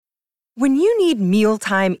When you need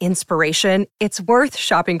mealtime inspiration, it's worth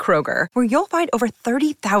shopping Kroger, where you'll find over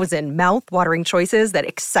 30,000 mouth-watering choices that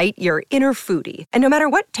excite your inner foodie. And no matter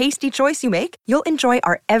what tasty choice you make, you'll enjoy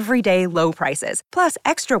our everyday low prices, plus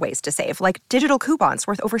extra ways to save, like digital coupons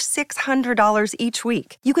worth over $600 each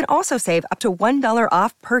week. You can also save up to $1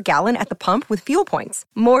 off per gallon at the pump with fuel points.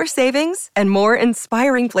 More savings and more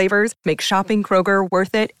inspiring flavors make shopping Kroger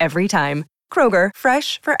worth it every time. Kroger,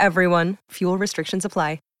 fresh for everyone. Fuel restrictions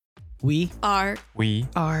apply. We are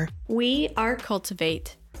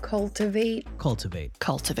Cultivate. Cultivate. Cultivate.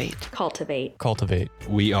 Cultivate. Cultivate. Cultivate.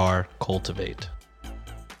 We are Cultivate.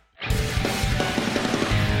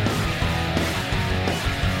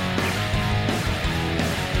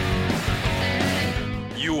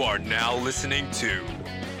 You are now listening to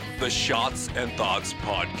the Shots and Thoughts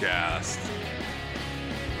Podcast.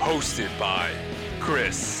 Hosted by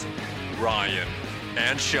Chris, Ryan,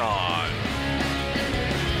 and Sean.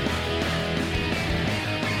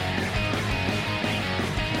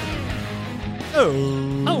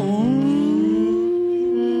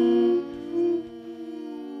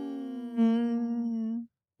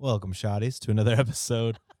 Welcome, shotties, to another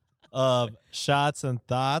episode of Shots and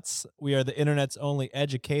Thoughts. We are the internet's only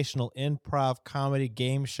educational improv comedy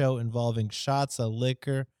game show involving shots of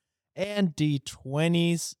liquor and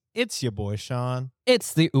D20s. It's your boy, Sean.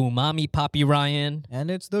 It's the umami Poppy Ryan.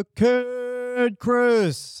 And it's the kid,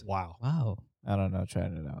 Chris. Wow. Wow. I don't know,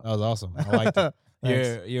 trying it out. That was awesome. I liked it.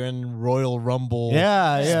 You're in Royal Rumble.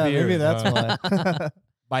 Yeah, maybe spirit, that's why.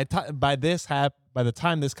 By the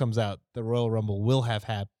time this comes out, the Royal Rumble will have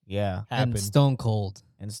happened. And Stone Cold.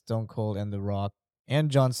 And Stone Cold and The Rock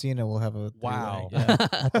and John Cena will have a three-way. Wow. Yeah.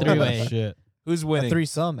 A three-way. Shit. Who's A winning?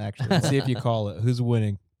 threesome, actually. Let's see if you call it. Who's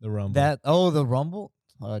winning the Rumble? The Rumble?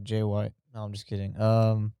 Jay White. No, I'm just kidding.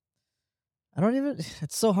 I don't even,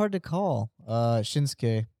 it's so hard to call.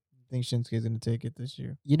 Shinsuke. I think Shinsuke's going to take it this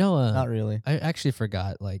year. You know, Not really. I actually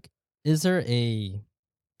forgot. Like, is there a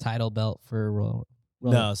title belt for Royal?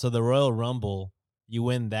 No, so the Royal Rumble, you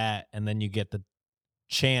win that, and then you get the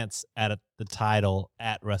chance at the title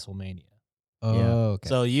at WrestleMania. Oh, Yeah. okay.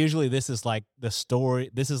 So usually this is like the story.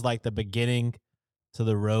 This is like the beginning to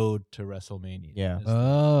the road to WrestleMania. Yeah.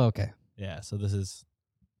 Oh, okay. Yeah. So this is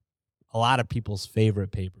a lot of people's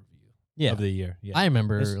favorite pay-per-view Yeah. of the year. Yeah. I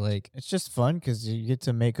remember, It's- It's just fun because you get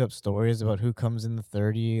to make up stories about who comes in the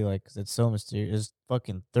 30. Like, 'cause it's so mysterious. There's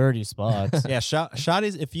fucking 30 spots. Yeah.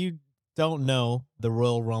 Shotties, if you don't know the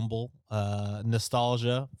Royal Rumble,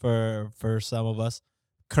 nostalgia for some of us,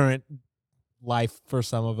 current life for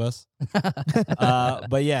some of us.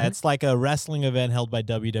 But yeah, it's like a wrestling event held by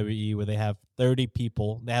WWE where they have 30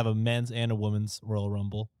 people. They have a men's and a women's Royal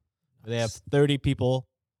Rumble. They have 30 people.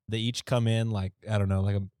 They each come in like, I don't know,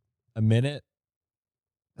 like a minute.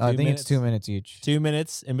 I 2 think it's 2 minutes? minutes each. 2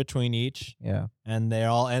 minutes in between each. Yeah. And they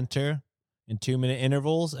all enter in 2-minute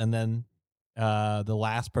intervals, and then the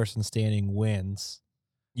last person standing wins.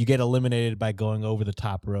 You get eliminated by going over the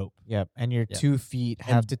top rope. Yep. And your Yep. 2 feet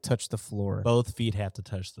have to touch the floor. Both feet have to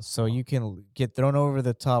touch the So floor. you can get thrown over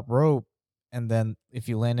the top rope, and then if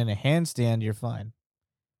you land in a handstand, you're fine.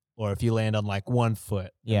 Or if you land on like 1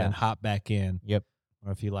 foot and Yeah. then hop back in. Yep.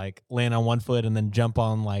 Or if you like land on 1 foot and then jump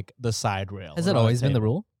on like the side rail. Has or it on a always been the table.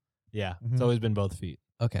 rule? Yeah. Mhm. It's always been both feet.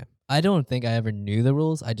 Okay. I don't think I ever knew the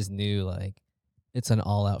rules. I just knew like it's an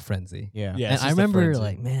all-out frenzy. Yeah. Yeah. And it's I just a remember frenzy.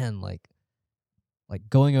 like, man, like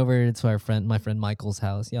going over to my friend Michael's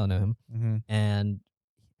house. Y'all know him. Mm-hmm. And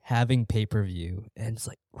having pay-per-view, and it's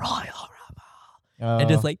like Royal Rumble, and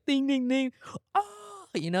just like ding ding ding, oh,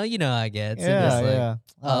 you know how I get. So yeah, just, like, yeah.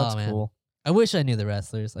 Oh, that's man. cool. I wish I knew the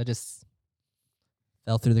wrestlers. I just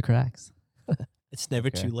fell through the cracks. It's never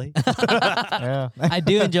Okay. too late. Yeah. I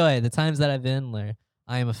do enjoy it. The times that I've been there,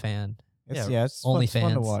 I am a fan. It's, Yeah, it's fun to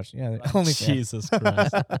OnlyFans. watch. Yeah. Only Jesus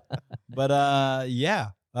Christ. But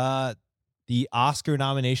yeah. The Oscar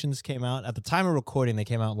nominations came out. At the time of recording, they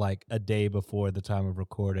came out like a day before the time of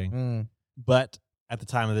recording. Mm. But at the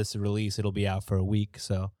time of this release, it'll be out for a week.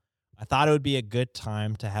 So I thought it would be a good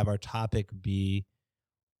time to have our topic be,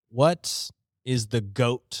 what is the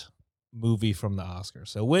GOAT movie from the Oscars?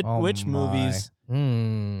 So which Oh movies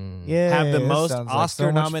Yeah. have the that most sounds like Oscar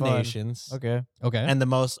so much fun. nominations Okay. Okay. and the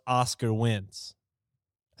most Oscar wins?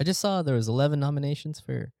 I just saw there was 11 nominations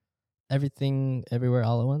for Everything Everywhere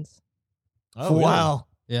All at Once. Oh, really? Wow.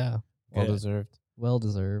 Yeah. Well Good. deserved. Well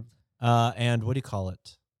deserved. And what do you call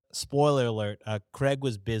it? Spoiler alert. Craig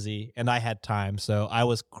was busy and I had time. So I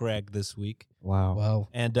was Craig this week. Wow. Wow.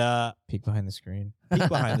 And Peek behind the screen. peek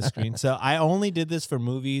behind the screen. So I only did this for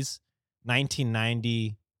movies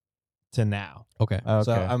 1990 to now. Okay. Okay.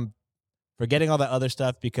 So I'm forgetting all that other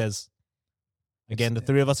stuff because Again, the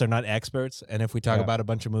three of us are not experts, and if we talk Yeah. about a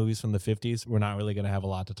bunch of movies from the 50s, we're not really going to have a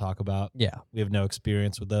lot to talk about. Yeah. We have no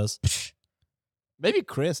experience with those. Maybe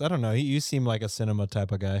Chris, I don't know. You seem like a cinema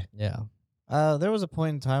type of guy. Yeah. There was a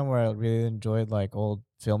point in time where I really enjoyed like old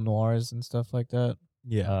film noirs and stuff like that.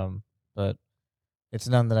 Yeah. But it's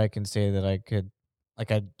none that I can say that I could.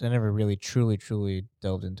 Like I never really truly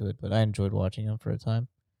delved into it, but I enjoyed watching them for a time.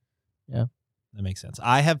 That makes sense.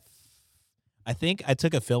 I think I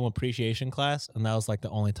took a film appreciation class, and that was like the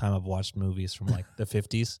only time I've watched movies from like the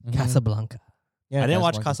 50s. Casablanca. Yeah, I didn't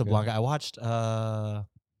watch Casablanca's good. Casablanca. I watched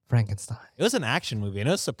Frankenstein. it was an action movie, and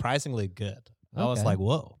it was surprisingly good. I was Okay. like,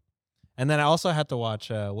 whoa. And then I also had to watch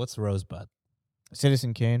what's Rosebud?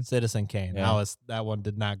 Citizen Kane. Citizen Kane. Yeah. That one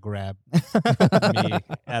did not grab me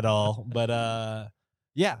at all. But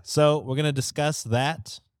yeah, so we're gonna discuss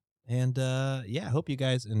that. And yeah, I hope you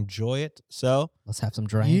guys enjoy it. So Let's have some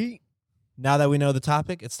drink. now that we know the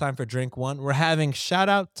topic, it's time for drink one. We're having shout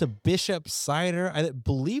out to Bishop Cider. I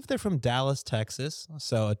believe they're from Dallas, Texas.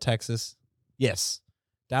 So a Texas, yes,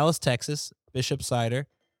 Dallas, Texas, Bishop Cider.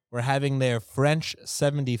 We're having their French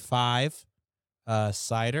 75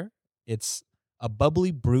 cider. It's a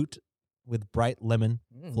bubbly brute with bright lemon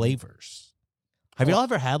flavors. Have y'all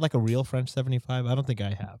ever had like a real French 75? I don't think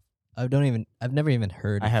I have. I've never even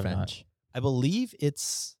heard I have French. I believe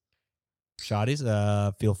it's shotties.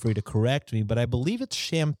 Feel free to correct me, but I believe it's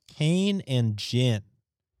champagne and gin.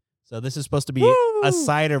 So this is supposed to be a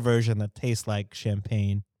cider version that tastes like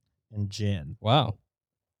champagne and gin. Wow.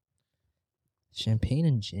 Champagne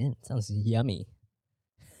and gin. Sounds yummy.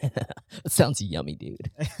 It sounds yummy, dude.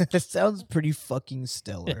 That sounds pretty fucking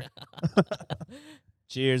stellar.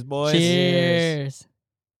 Cheers, boys. Cheers.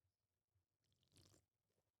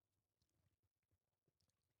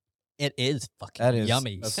 It is fucking That is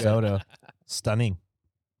yummy. a soda. Stunning.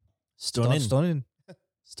 Stunning.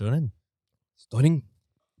 Stunning. Stunning.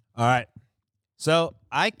 All right. So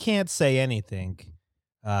I can't say anything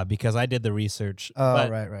because I did the research. Oh,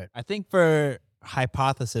 but right. I think for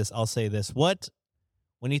hypothesis, I'll say this.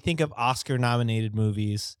 When you think of Oscar-nominated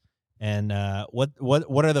movies, and what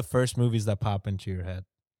are the first movies that pop into your head?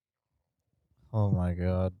 Oh my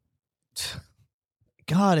god.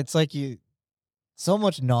 God, it's like so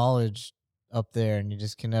much knowledge up there, and you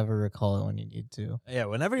just can never recall it when you need to. Yeah,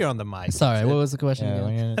 whenever you're on the mic. Sorry, that's what it. was the question Yeah, again?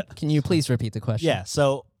 when you're- Can you please repeat the question? Yeah.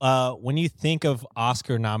 So when you think of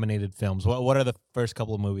Oscar-nominated films, what are the first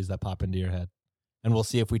couple of movies that pop into your head? And we'll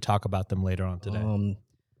see if we talk about them later on today.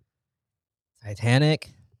 Titanic.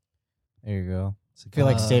 there you go. I feel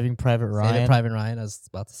like Uh, Saving Private Ryan. Saving Private Ryan. I was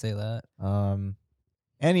about to say that.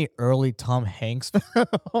 Any early Tom Hanks film.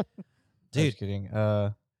 Dude. Just kidding.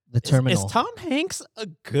 The Terminal. Is Tom Hanks a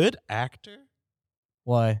good actor?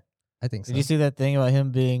 Why? I think so. Did you see that thing about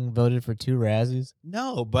him being voted for 2 Razzies?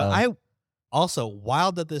 No, but Oh. I also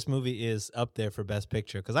wild that this movie is up there for Best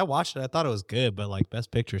Picture because I watched it. I thought it was good, but like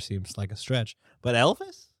Best Picture seems like a stretch. But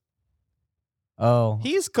Elvis, Oh,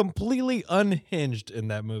 he's completely unhinged in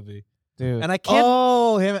that movie, dude. and I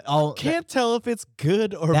can't can't tell if it's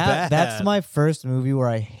good or that, bad. That's my first movie where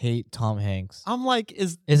I hate Tom Hanks. I'm like,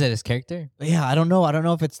 is Is it his character? Yeah, I don't know. I don't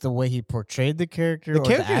know if it's the way he portrayed the character. the or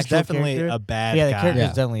character is actual definitely character. a bad Yeah, the guy, character Yeah.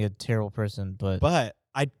 is definitely a terrible person. But but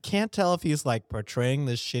I can't tell if he's like portraying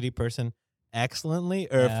this shitty person excellently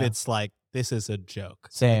or if Yeah. it's like this is a joke.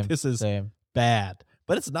 same. This is same. bad.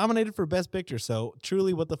 But it's nominated for Best Picture, so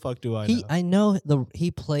truly, what the fuck do I know? I know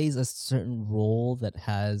he plays a certain role that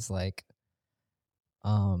has like,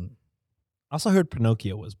 I also heard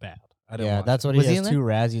Pinocchio was bad. I didn't Yeah, watch that's it. what Was he he has in 2 there?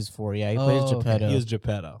 Razzies for. Yeah, he plays Oh, okay. Geppetto. He was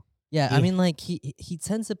Geppetto. yeah. I Yeah. mean, like he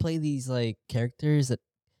tends to play these like characters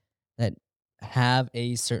that have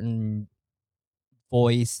a certain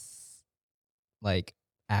voice, like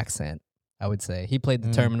accent. I would say he played the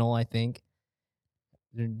Mm. Terminal. I think.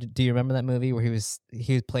 Do you remember that movie where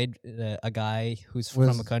he played a guy who's from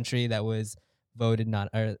Was- a country that was voted not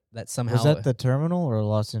or that somehow Was that the Terminal or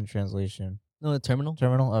Lost in Translation? no the Terminal?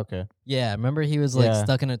 Terminal? Okay. Yeah, remember he was like Yeah.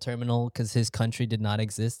 stuck in a terminal because his country did not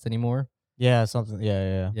exist anymore, Yeah, something.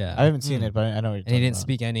 Yeah. Yeah. I haven't seen Mm. it, but I know what you're and he didn't talking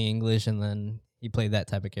speak any English, and then he played that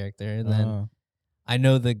type of character. And about. then I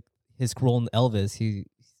know his role in Elvis, he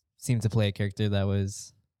seemed to play a character that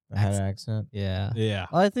was had an accent. yeah. Yeah.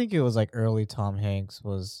 I think it was like early Tom Hanks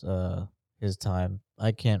was his time.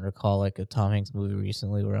 I can't recall like a Tom Hanks movie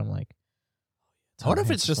recently where I'm like, I wonder Tom if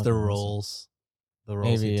Hanks it's is just the fucking awesome. roles. The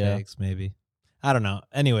roles Maybe, he yeah. takes, maybe. I don't know.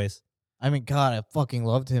 Anyways. I mean, God, I fucking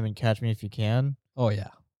loved him in Catch Me If You Can. Oh yeah,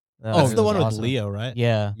 That Oh, was it's the one with awesome. Leo, right?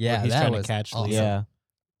 Yeah, yeah. he's that trying to was catch awesome. Leo. yeah.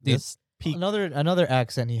 Dude, This peak Another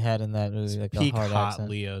accent he had in that movie, like peak a hard hot accent.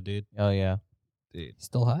 Leo, dude. Oh yeah, Dude.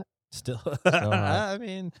 Still hot. Still, hot. I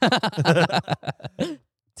mean,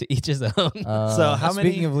 To each his own. So how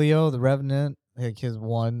Speaking many- of Leo, The Revenant, like his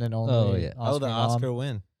one and only. Oh, yeah. the nom. Oscar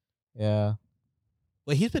win. Yeah.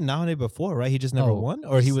 Well, he's been nominated before, right? He just never Oh, won,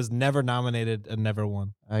 or he he's- was never nominated and never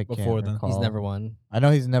won. I Before can't then. recall. He's never won. I know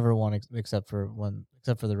he's never won except for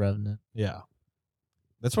The Revenant. Yeah,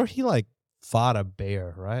 that's where he like fought a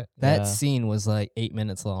bear, right? That Yeah. scene was like 8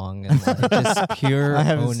 minutes long and like just pure I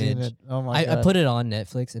haven't ownage. seen it. Oh my I god. put it on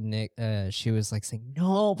Netflix and Nick, she was like saying,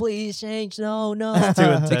 "No, please change, no." It's too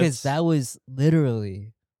intense. Because that was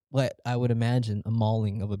literally what I would imagine a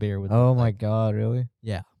mauling of a bear would. Oh look my like. god, really?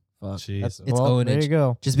 Yeah, Fuck. Jeez. That's, It's well, there ownage. you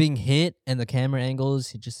go. just being hit and the camera angles,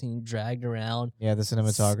 he just seemed dragged around. Yeah, the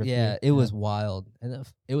cinematography. Yeah, it was wild, and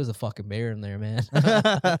it was a fucking bear in there, man.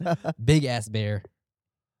 Big ass bear.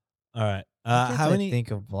 All right. How How many? think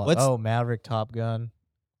of what's- Maverick, Top Gun.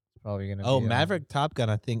 It's probably gonna. Oh, be on. Maverick Top Gun,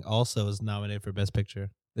 I think also is nominated for Best Picture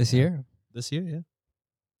This year, this year. Yeah.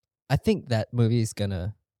 I think that movie is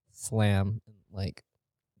gonna slam like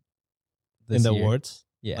In this the year. awards,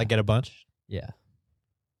 Yeah, like get a bunch. yeah.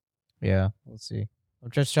 Yeah, let's see.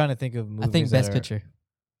 I'm just trying to think of movies. I think that Best are- Picture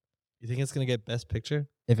You think it's gonna get Best Picture?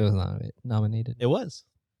 if it was nominated. It was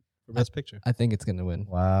for Best Picture. I think it's gonna win.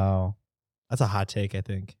 Wow. That's a hot take. I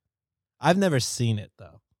think. I've never seen it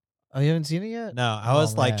though. Oh, you haven't seen it yet? No, I Oh,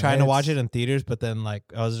 was like man, trying to watch it's- it in theaters, but then like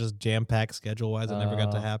I was just jam packed schedule wise. It never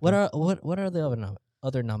got to Oh. happen. What are the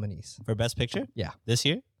other nominees? For Best Picture? Yeah. This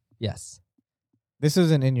year? Yes. This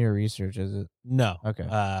isn't in your research, is it? No. Okay.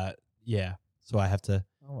 Yeah. So I have to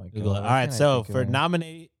Oh my god. Google it. what All right. can I So think of for here?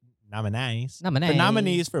 nominees for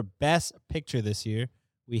nominees for Best Picture this year,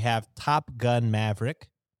 we have Top Gun Maverick.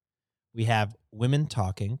 We have Women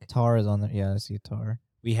Talking. Tar is on there. Yeah, I see Tar.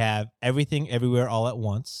 We have Everything Everywhere All at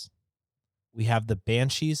Once. We have The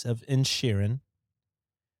Banshees of Inisherin.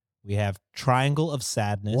 We have Triangle of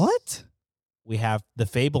Sadness. What? We have The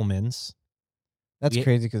Fablemans. That's We-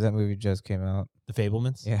 crazy because that movie just came out. The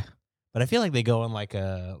Fablemans? Yeah. But I feel like they go in like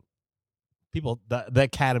a people the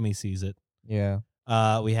Academy sees it. Yeah.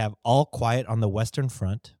 We have All Quiet on the Western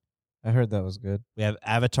Front. I heard that was good. We have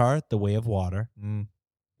Avatar: The Way of Water. Mm.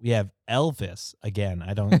 We have Elvis again.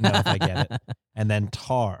 I don't know if I get it. And then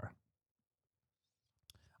Tar.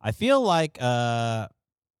 I feel like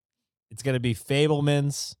it's gonna be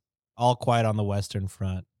Fablemans, All Quiet on the Western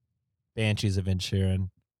Front, Banshees of Inisherin,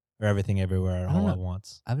 or Everything Everywhere I don't All know. at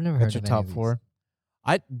Once. I've never heard That's your of any top of these. 4.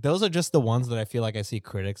 Those are just the ones that I feel like I see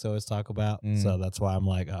critics always talk about. Mm. So that's why I'm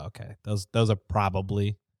like, oh, okay. Those are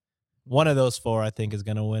probably one of those 4 I think is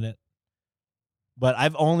gonna win it. But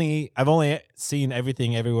I've only seen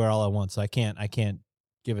Everything Everywhere All at Once, so I can't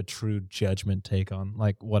give a true judgment take on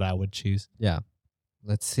like what I would choose. Yeah.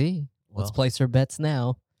 Let's see. Let's Well. place our bets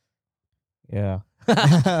now. Yeah.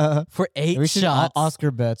 For 8 we should shots.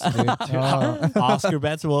 Oscar bets, dude. Oh. Oscar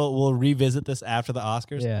bets. We'll revisit this after the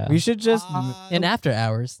Oscars. Yeah. We should just In after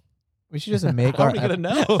hours. we should just make How our are we gonna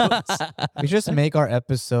know? we should just make our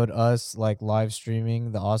episode us like live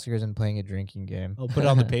streaming the Oscars and playing a drinking game. I'll put it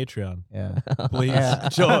on the Patreon. Yeah. Please Yeah.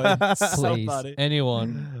 join. Please. Somebody.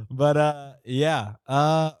 Anyone. But yeah.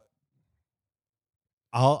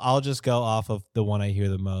 I'll just go off of the one I hear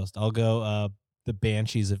the most. I'll go The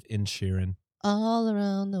Banshees of Inisherin. All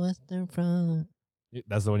around the Western Front.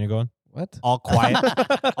 That's the one you're going? What? All quiet.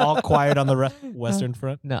 All quiet on the Western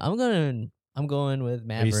Front. No, I'm going with Are you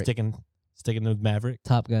Maverick. sticking with Maverick?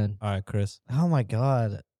 Top Gun. All right, Chris. Oh my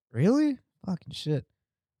god. Really? Fucking shit.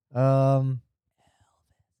 Hell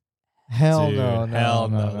Dude, no. hell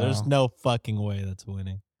no. There's no fucking way that's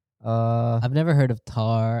winning. I've never heard of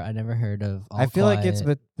Tar. I never heard of All I feel like it's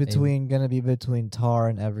Quiet. gonna be between Tar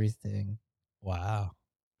and Everything. Wow.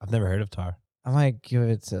 I've never heard of Tar. I might give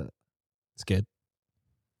it to. It's good.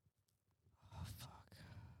 Oh, fuck.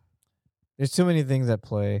 There's too many things at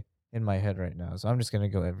play in my head right now, so I'm just gonna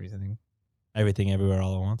go Everything. Everything Everywhere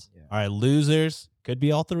All at Once. Yeah. All right, losers. Could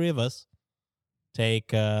be all 3 of us.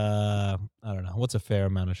 Take I don't know. What's a fair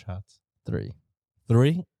amount of shots? 3.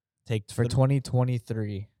 3? Take For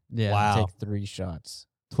 2023, Yeah. Wow. take 3 shots.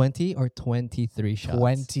 20 or 23 shots.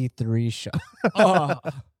 23 shots. Oh.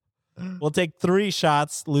 We'll take 3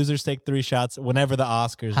 shots. Losers take 3 shots whenever the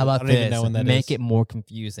Oscars. How about I don't even this? know when that Make is. it more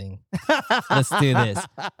confusing. Let's do this.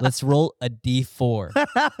 Let's roll a D4.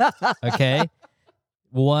 Okay?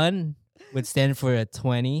 1 would stand for a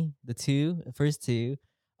 20. The first 2.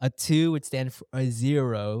 A 2 would stand for a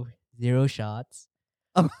 0. 0 shots.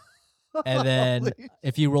 And then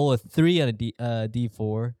if you roll a 3 on a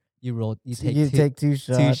D4, you take you two, take 2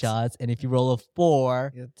 shots. 2 shots. And if you roll a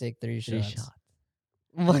 4, You'll take 3 3 shots. shots.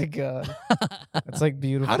 Oh my god, that's like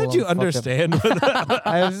beautiful. How did you and fucked up. understand?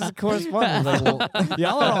 I was just corresponding. Like, well,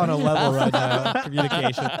 Y'all are on a level right now of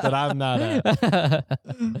communication that I'm not at.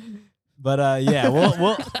 But yeah,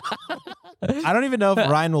 we'll I don't even know if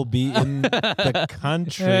Ryan will be in the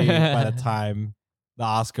country by the time the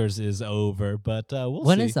Oscars is over, but we'll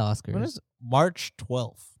When see. is the Oscars? when is? March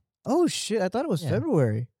 12th. Oh shit! I thought it was Yeah.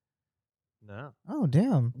 February. No. Oh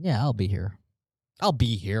damn. Yeah, I'll be here. I'll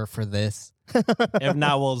be here for this. If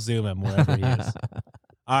not, we'll Zoom him wherever he is.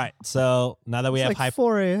 All right, so now that we It's have like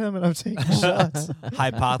 4 a.m. and I'm taking shots.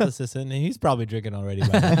 hypothesis in, and he's probably drinking already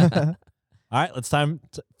by now. All right, let's time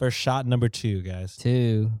for shot number 2, guys.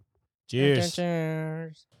 2. Cheers.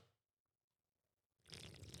 Cheers.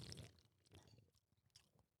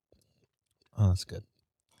 Oh, that's good.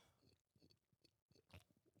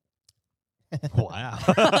 Wow.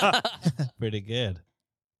 Pretty good.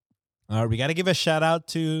 All right, we got to give a shout out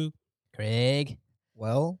to Craig.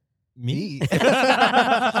 Well, me.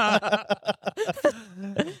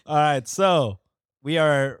 All right, so we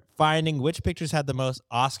are finding which pictures had the most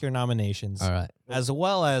Oscar nominations, All right. as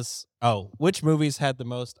well as, which movies had the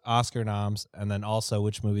most Oscar noms, and then also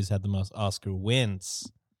which movies had the most Oscar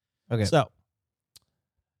wins. okay. So,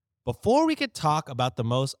 before we could talk about the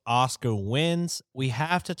most Oscar wins, we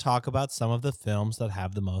have to talk about some of the films that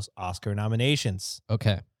have the most Oscar nominations.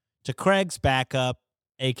 Okay. To Craig's backup,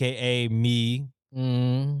 aka me,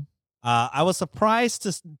 Mm. I was surprised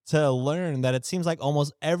to learn that it seems like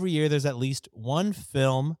almost every year there's at least one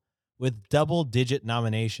film with double-digit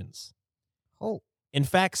nominations. Oh, In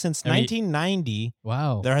fact, since I mean- 1990,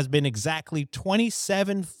 Wow. there has been exactly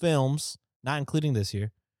 27 films, not including this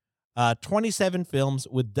year, 27 films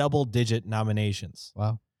with double-digit nominations.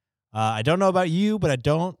 Wow. I don't know about you, but I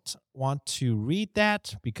don't want to read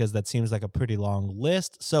that because that seems like a pretty long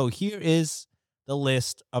list. So here is the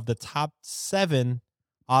list of the top 7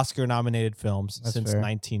 Oscar-nominated films That's since fair.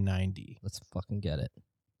 1990. Let's fucking get it.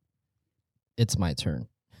 It's my turn.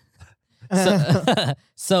 So,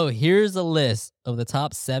 so here's a list of the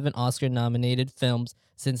top 7 Oscar-nominated films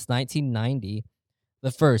since 1990.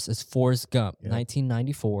 The first is Forrest Gump, Yep.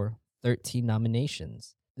 1994, 13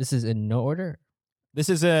 nominations. This is in no order. This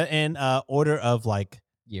is in order of like,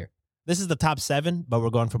 Year. this is the top 7, but we're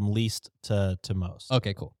going from least to most.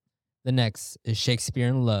 Okay, cool. The next is Shakespeare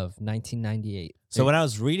in Love, 1998. So when I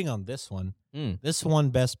was reading on this one, this won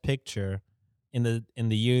Best Picture in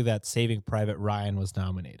the year that Saving Private Ryan was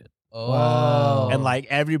nominated. Oh. And like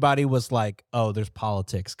everybody was like, "Oh, there's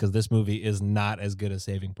politics because this movie is not as good as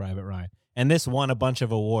Saving Private Ryan." And this won a bunch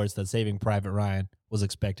of awards that Saving Private Ryan was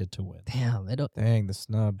expected to win. Damn, it don't, dang the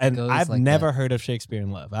snub. And goes I've like never that. heard of Shakespeare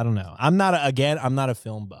in Love. I don't know. I'm not a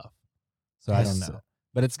film buff, so I don't Yes. know.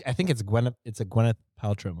 But I think it's a Gwyneth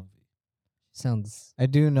Paltrow movie sounds I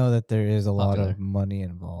do know that there is a lot Popular. of money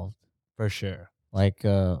involved. for sure. Like,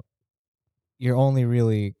 you're only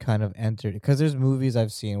really kind of entered because there's movies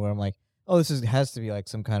I've seen where I'm like, oh, has to be like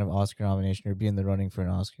some kind of Oscar nomination or be in the running for an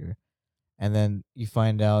Oscar, and then you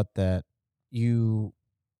find out that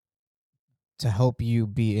to help you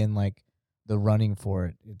be in like the running for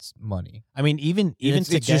it, it's money. I mean, even It's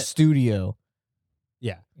to your get studio.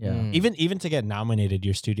 yeah, Yeah, Mm. even to get nominated,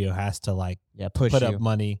 your studio has to like yeah, push put you. up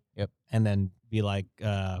money, Yep. and then be like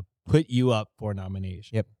put you up for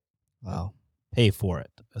nomination. Yep. wow. Pay for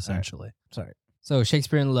it essentially. Sorry. So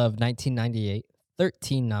Shakespeare in Love, 1998,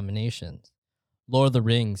 13 nominations. Lord of the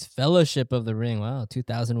Rings, Fellowship of the Ring, wow,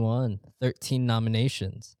 2001, 13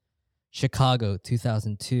 nominations. Chicago,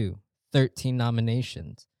 2002, 13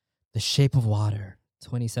 nominations. The Shape of Water,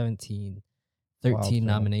 2017, 13 Wild film.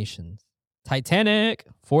 nominations. Titanic,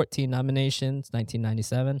 14 nominations,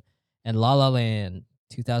 1997. And La La Land,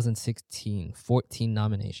 2016, 14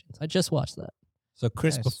 nominations. I just watched that. So,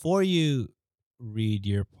 Chris, Nice. before you read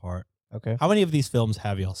your part, Okay. how many of these films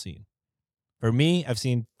have y'all seen? For me, I've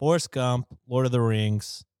seen Forrest Gump, Lord of the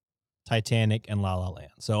Rings, Titanic, and La La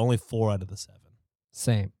Land. So only 4 out of the 7.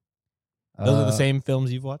 Same. Those are the same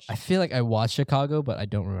films you've watched? I feel like I watched Chicago, but I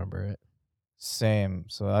don't remember it. Same.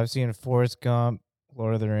 So I've seen Forrest Gump,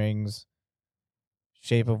 Lord of the Rings,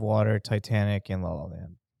 Shape of Water, Titanic, and La La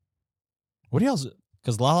Land. What do y'all?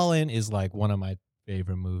 Because La La Land is like one of my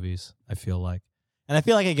favorite movies, I feel like. And I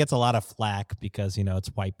feel like it gets a lot of flack because, it's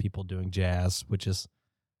white people doing jazz, which is,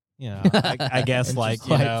 I guess like,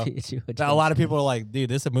 a lot of people are like, dude,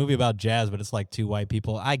 this is a movie about jazz, but it's like 2 white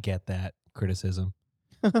people. I get that criticism.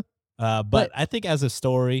 But I think as a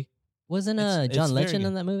story, Wasn't it's John very Legend good.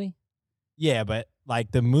 in that movie? yeah, but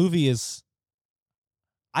like the movie is,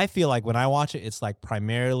 I feel like when I watch it, it's like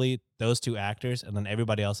primarily those 2 actors, and then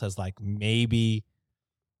everybody else has like maybe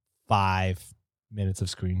 5 minutes of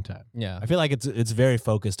screen time. Yeah. I feel like it's very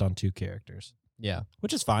focused on 2 characters, Yeah.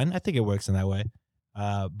 which is fine. I think it works in that way.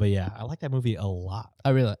 But yeah, I like that movie a lot.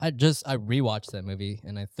 I rewatched that movie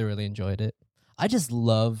and I thoroughly enjoyed it. I just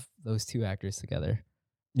love those 2 actors together.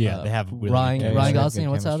 Yeah, Uh, they have really Ryan good Yeah, Ryan they have Gosling good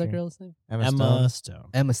and what's the other chemistry. girl's name? Emma Stone.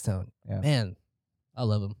 Emma Stone. Yeah. Man, I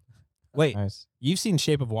love him. Wait, Nice. you've seen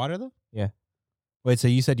Shape of Water though? Yeah. Wait, so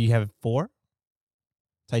you said you have 4?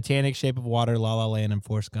 Titanic, Shape of Water, La La Land, and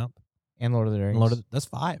Forrest Gump. And Lord of the And Rings. that's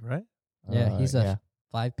 5, right? Yeah, he's a yeah.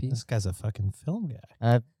 5 piece. This guy's a fucking film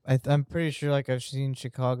guy. I'm pretty sure like I've seen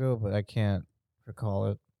Chicago, but I can't recall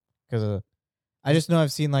it because I just know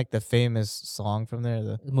I've seen like the famous song from there,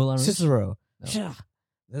 the Moulin Rouge? Cicero. No. Shah.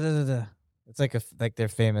 Da-da-da-da. It's like their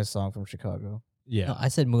famous song from Chicago. Yeah, No, I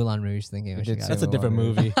said Moulin Rouge thinking You of did Chicago. say That's a different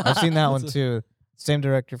Moulin Rouge. movie. I've seen that one That's too. Same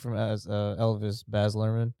director from as Elvis, Baz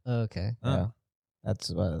Luhrmann. Okay. Oh. Yeah, that's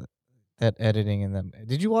that editing in them.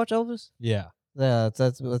 Did you watch Elvis? yeah. Yeah,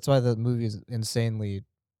 that's why the movie is insanely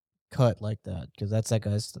cut like that because that's that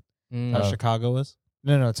guy's. Mm. How Oh. Chicago was?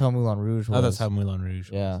 No, it's how Moulin Rouge was. Oh, that's how Moulin Rouge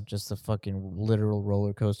was. Yeah, just a fucking literal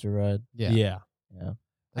roller coaster ride. Yeah. Yeah. Yeah,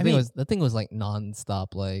 I mean, the thing was like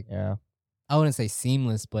nonstop. Like yeah, I wouldn't say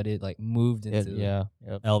seamless, but it like moved into yeah.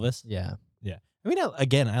 Yep. Elvis. Yeah. I mean,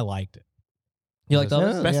 again, I liked it. You like Yeah.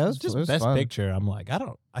 Elvis? Best, it was- just it was best fun. picture. I'm like,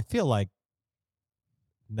 I feel like,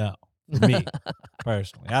 no, for me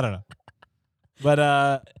personally, I don't know. But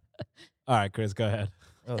all right, Chris, go ahead.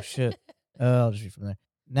 Oh shit. I'll just read from there.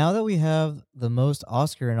 Now that we have the most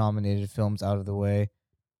Oscar-nominated films out of the way,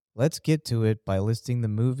 let's get to it by listing the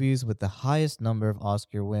movies with the highest number of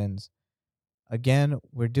Oscar wins. Again,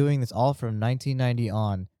 we're doing this all from 1990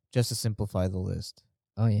 on, just to simplify the list.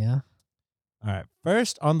 Oh yeah. All right,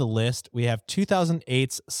 first on the list we have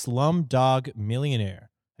 2008's Slumdog Millionaire.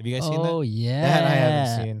 Have you guys seen that? Oh yeah. That I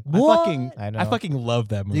haven't seen. What? I know. I fucking love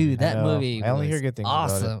that movie. Dude, that know. movie. I only was hear good things about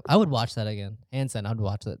it. awesome. I would watch that again. Hanson, I'd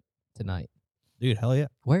watch it tonight. Dude, hell yeah.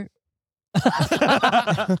 Where?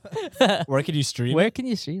 Where can you stream? Where it? can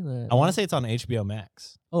you stream that? I want to say it's on HBO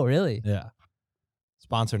Max. Oh really? Yeah.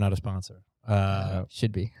 Sponsor, not a sponsor.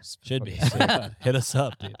 Should be. Should be. Fucking Hit us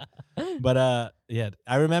up, dude. But yeah,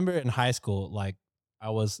 I remember in high school, like I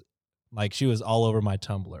was, like she was all over my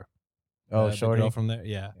Tumblr. Oh, The shorty. girl from there,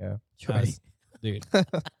 yeah, Yeah. Shorty. dude. How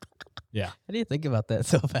do you think about that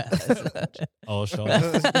so fast? Oh, shorty.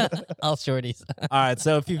 All shorties. All right,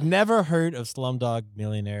 so if you've never heard of Slumdog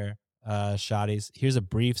Millionaire, shotties, here's a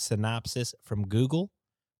brief synopsis from Google.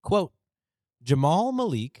 Quote, Jamal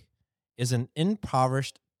Malik is an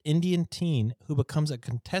impoverished Indian teen who becomes a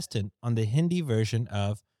contestant on the Hindi version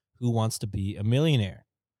of Who Wants to Be a Millionaire.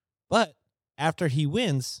 But after he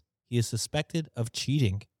wins, he is suspected of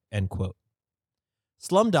cheating, end quote.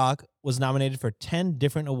 Slumdog was nominated for 10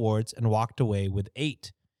 different awards and walked away with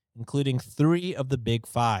 8, including 3 of the Big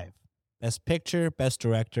 5. Best Picture, Best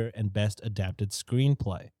Director, and Best Adapted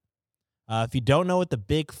Screenplay. If you don't know what the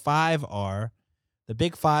Big 5 are, the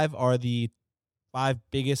Big 5 are the 5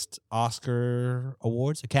 biggest Oscar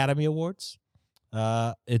awards, Academy Awards.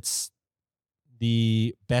 It's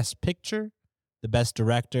the Best Picture, the Best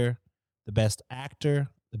Director, the Best Actor,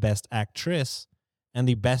 the Best Actress, and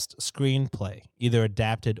the Best Screenplay, either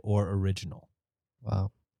adapted or original.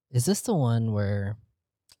 Wow. Is this the one where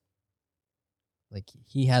like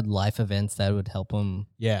he had life events that would help him?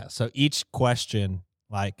 Yeah, so each question,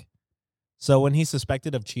 like, so when he's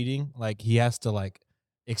suspected of cheating, like, he has to, like,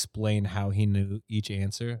 explain how he knew each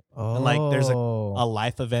answer. Oh, And, like, there's a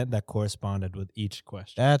life event that corresponded with each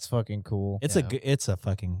question. that's fucking cool. It's Yeah. it's a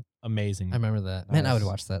fucking amazing. I remember that. Man, I would Nice.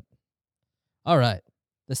 watch that. All right.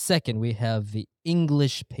 The second, we have The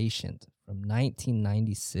English Patient from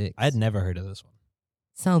 1996. I had never heard of this one.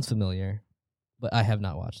 Sounds familiar, but I have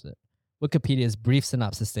not watched it. Wikipedia's brief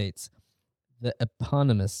synopsis states, the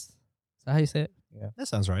eponymous, is that how you say it? That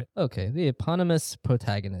sounds right. Okay, the eponymous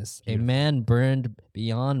protagonist, Beautiful. a man burned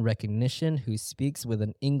beyond recognition who speaks with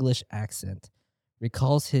an English accent,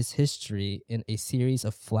 recalls his history in a series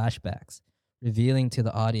of flashbacks, revealing to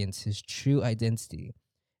the audience his true identity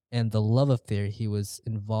and the love affair he was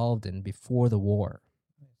involved in before the war.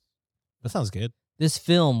 That sounds good. This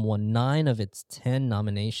film won 9 of its 10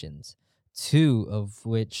 nominations, 2 of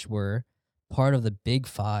which were part of the Big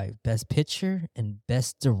 5, Best Picture and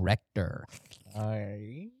Best Director.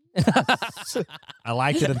 I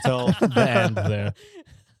liked it until the end there.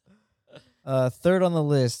 Third on the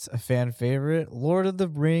list, a fan favorite, Lord of the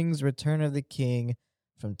Rings: Return of the King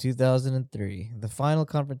from 2003. The final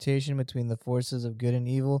confrontation between the forces of good and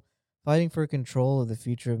evil, fighting for control of the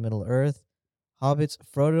future of Middle-earth. Hobbits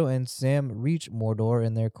Frodo and Sam reach Mordor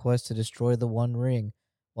in their quest to destroy the One Ring,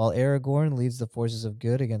 while Aragorn leads the forces of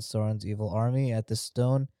good against Sauron's evil army at the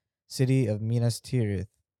stone city of Minas Tirith.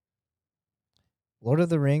 Lord of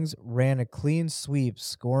the Rings ran a clean sweep,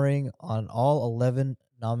 scoring on all 11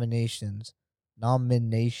 nominations.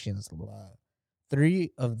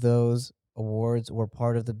 3 of those awards were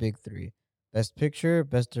part of the big 3. Best Picture,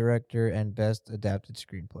 Best Director, and Best Adapted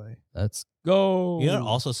Screenplay. Let's go. You know what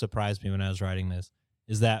also surprised me when I was writing this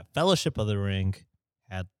is that Fellowship of the Ring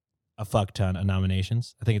had a fuck ton of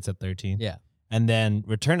nominations. I think it's at 13. Yeah. And then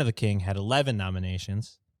Return of the King had 11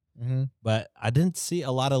 nominations. Mm-hmm. But I didn't see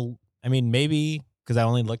a lot of, I mean, maybe because I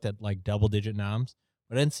only looked at like double-digit noms,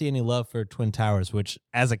 but I didn't see any love for Twin Towers, which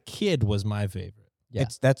as a kid was my favorite. Yeah.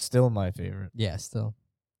 That's still my favorite. Yeah, still.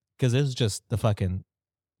 Because it was just the fucking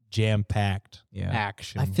jam-packed Yeah.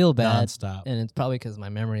 action. I feel bad. Nonstop. And it's probably because my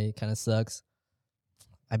memory kind of sucks.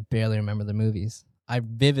 I barely remember the movies. I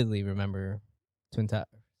vividly remember Twin Towers.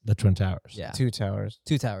 The Twin Towers. Yeah. 2 Towers.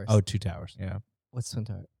 Two Towers. Oh, Two Towers. Yeah. What's Twin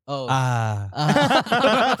Towers? Oh.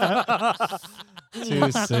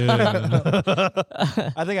 Too soon.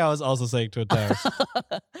 I think I was also saying Twin Towers.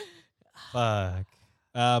 Fuck.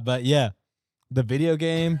 But yeah, the video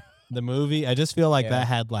game, the movie, I just feel like Yeah. that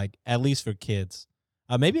had like, at least for kids.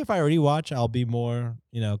 Maybe if I rewatch, I'll be more,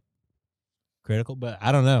 critical, but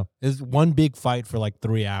I don't know. It's one big fight for like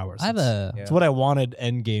 3 hours. I have a Yeah. It's what I wanted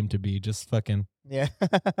Endgame to be. Just fucking. Yeah.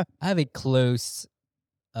 I have a close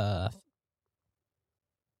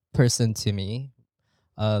person to me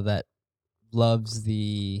that loves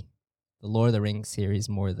the Lord of the Rings series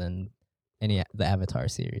more than the Avatar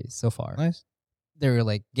series so far. Nice. They were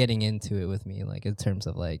like getting into it with me, like in terms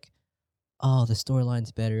of like, oh, the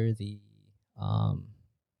storyline's better.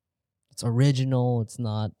 It's original. It's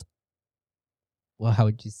not. Well, how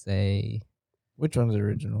would you say? Which one's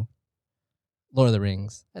original? Lord of the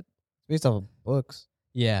Rings. Based off of books.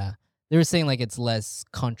 Yeah, they were saying like it's less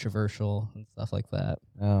controversial and stuff like that.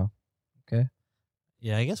 Oh.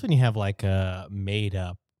 Yeah, I guess when you have like a made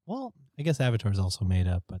up, well, I guess Avatar's also made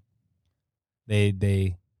up, but they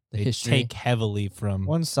The history. take heavily from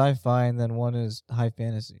One's sci-fi and then one is high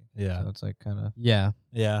fantasy. yeah. So it's like kind of. Yeah,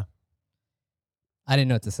 Yeah. I didn't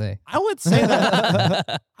know what to say. I would say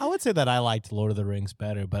that I liked Lord of the Rings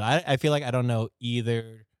better, but I feel like I don't know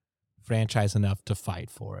either franchise enough to fight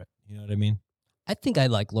for it. You know what I mean? I think I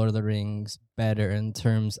like Lord of the Rings better in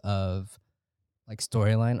terms of like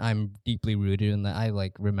storyline. I'm deeply rooted in that. I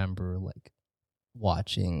like remember like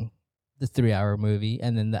watching the 3-hour movie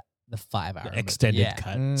and then the 5-hour The extended Yeah.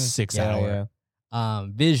 cut, 6 hour. Yeah.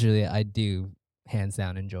 Visually, I do hands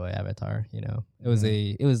down enjoy Avatar. You know, it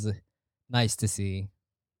was nice to see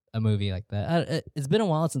a movie like that. It's been a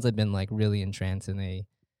while since I've been like really entranced in a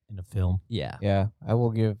film. yeah. Yeah. I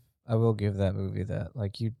will give that movie that.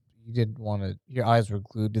 Like you did want to. Your eyes were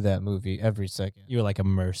glued to that movie every second. You were like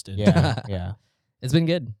immersed in. Yeah. Yeah. It's been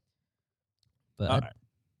good. But All right.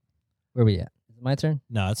 where we at? Is it my turn?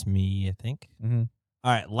 No, it's me, I think. Mm-hmm.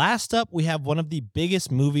 All right. Last up, we have one of the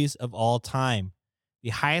biggest movies of all time, the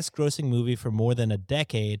highest grossing movie for more than a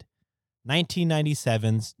decade,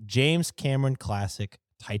 1997's James Cameron classic,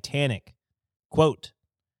 Titanic. Quote,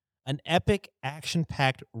 an epic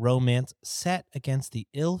action-packed romance set against the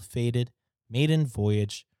ill-fated maiden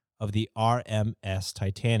voyage of the RMS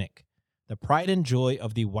Titanic, the pride and joy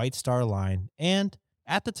of the White Star Line, and,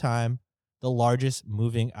 at the time, the largest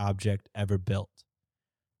moving object ever built.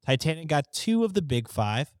 Titanic got 2 of the big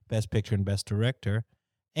 5, Best Picture and Best Director,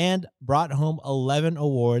 and brought home 11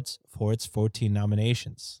 awards for its 14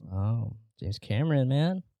 nominations. Oh, James Cameron,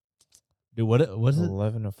 man. Dude, what is it?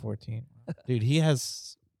 11 of 14. Dude, he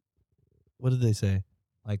has, what did they say?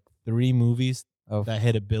 Like 3 movies Oh, that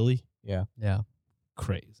hit a billy? yeah. Yeah.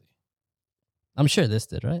 Crazy. I'm sure this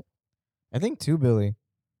did, right? I think 2 Billy.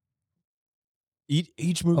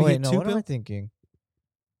 Each movie Oh wait, hit no. 2 What am I bill? thinking?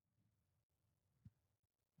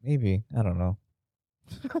 Maybe I don't know.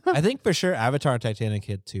 I think for sure Avatar and Titanic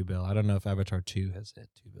hit 2 bill. I don't know if Avatar 2 has hit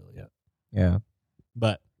 2 bill yet. Yeah.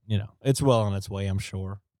 But, it's well on its way, I'm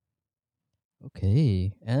sure.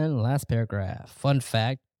 Okay. And last paragraph. Fun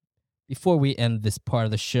fact. Before we end this part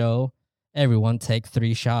of the show, everyone take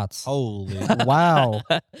 3 shots. Holy. Wow.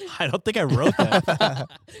 I don't think I wrote that.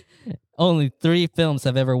 Only 3 films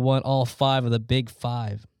have ever won all 5 of the big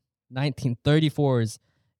 5. 1934's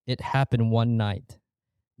It Happened One Night.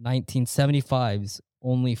 1975's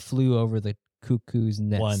Only Flew Over the Cuckoo's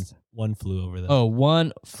Nest. One flew over that. Oh,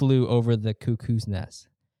 One Flew Over the Cuckoo's Nest.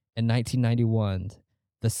 And 1991's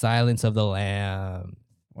The Silence of the Lambs.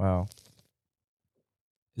 Wow.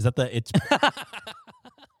 Is that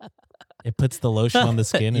it puts the lotion on the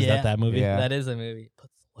skin? Is Yeah. that movie? Yeah. That is a movie.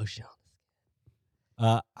 Puts lotion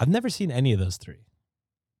on. I've never seen any of those 3.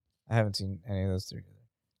 I haven't seen any of those three.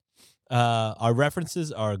 Our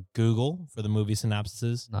references are Google for the movie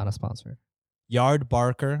synopsises, Not a sponsor. Yard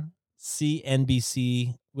Barker,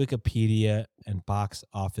 CNBC, Wikipedia, and Box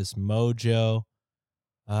Office Mojo.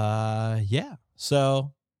 Yeah.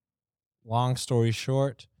 So, long story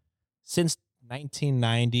short, since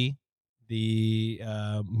 1990, the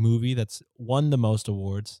movie that's won the most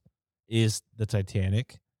awards is the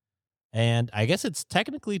Titanic. And I guess it's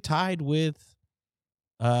technically tied with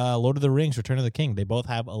Lord of the Rings, Return of the King. They both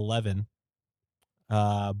have 11.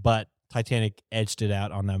 But Titanic edged it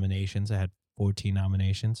out on nominations. It had 14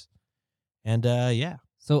 nominations. And yeah.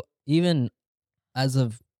 So even as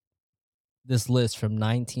of this list from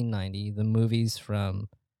 1990, the movies from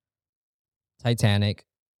Titanic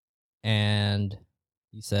and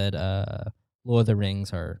you said Lord of the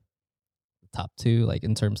Rings are the top two, like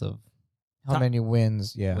in terms of How many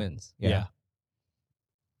wins? Yeah. wins. Yeah.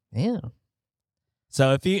 Yeah.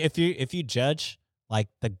 So if you judge like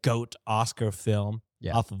the GOAT Oscar film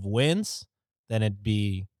Yeah. off of wins, then it'd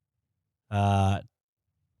be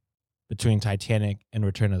between Titanic and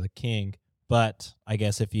Return of the King. But I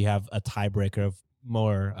guess if you have a tiebreaker of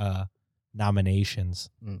more nominations,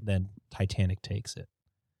 then Titanic takes it.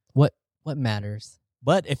 What matters?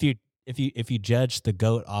 But if you judge the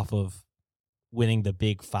GOAT off of winning the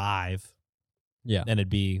big five, Yeah. then it'd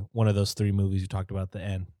be one of those three movies you talked about at the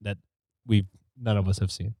end that none of us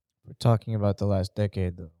have seen. We're talking about the last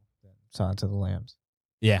decade, though. Silence of the Lambs.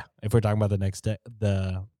 Yeah, if we're talking about the next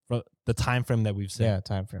the time frame that we've said, Yeah,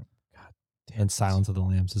 time frame. and Silence of the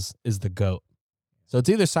Lambs is the GOAT. So it's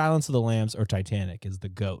either Silence of the Lambs or Titanic is the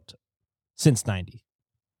GOAT since 90.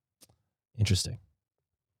 Interesting.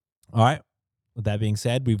 All right. With that being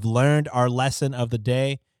said, we've learned our lesson of the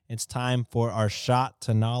day. It's time for our shot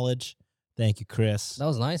to knowledge. Thank you, Chris. That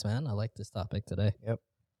was nice, man. I like this topic today. Yep.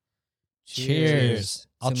 Cheers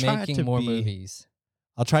I'll to try making to more be- movies.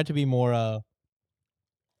 I'll try to be more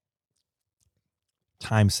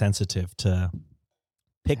time sensitive to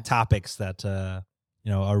pick topics that are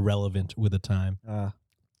relevant with the time.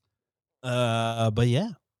 But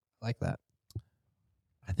yeah, Like that.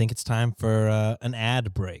 I think it's time for an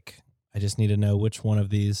ad break. I just need to know which one of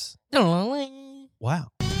these. Wow.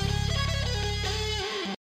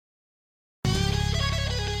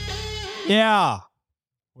 Yeah,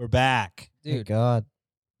 we're back. Thank Dude, God.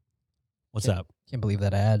 What's Yeah. up? can't believe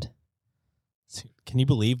that ad. Can you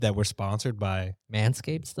believe that we're sponsored by?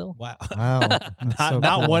 Manscaped still? Wow. Wow.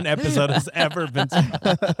 not one episode has ever been.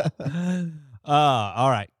 All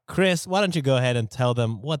right, Chris, why don't you go ahead and tell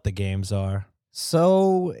them what the games are?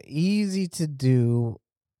 So easy to do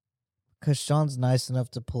because Sean's nice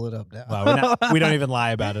enough to pull it up now. Wow, we don't even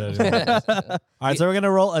lie about it anymore. All right, so we're going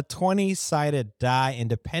to roll a 20-sided die, and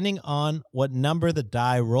depending on what number the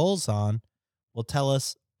die rolls on, will tell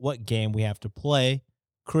us what game we have to play.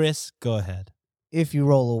 Chris, go ahead. If you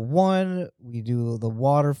roll a 1, we do the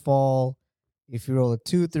waterfall. If you roll a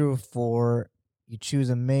 2 through a 4, you choose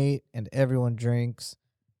a mate and everyone drinks.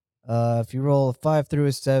 If you roll a 5 through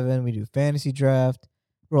a 7, we do fantasy draft.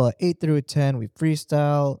 Roll a 8 through a 10, we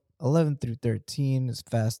freestyle. 11 through 13 is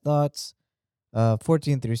fast thoughts.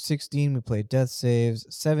 14 through 16, we play death saves.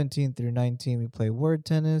 17 through 19, we play word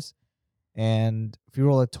tennis. And if you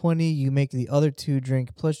roll a 20, you make the other 2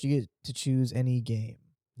 drink, plus you get to choose any game.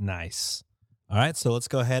 Nice. All right, so let's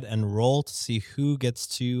go ahead and roll to see who gets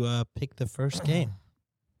to pick the first game.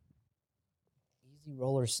 Easy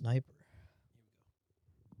roller sniper.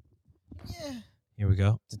 Yeah. Here we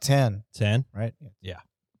go. It's a 10, 10, right?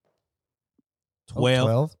 12,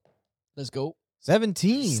 12. Let's go.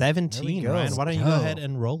 17. 17. There we Ryan, go. why don't you go ahead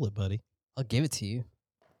and roll it, buddy? I'll give it to you.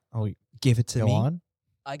 Oh, Give it to go me. on.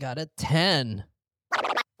 I got a 10.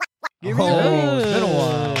 Give me that. It's been a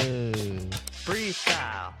while.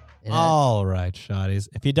 Freestyle. Yeah. All right, shotties.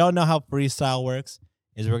 If you don't know how freestyle works,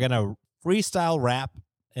 is we're going to freestyle rap,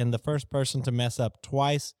 and the first person to mess up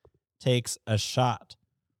twice takes a shot.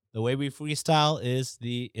 The way we freestyle is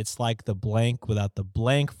it's like the blank without the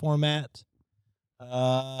blank format. We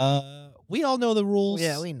all know the rules.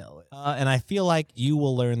 Yeah, we know it. And I feel like you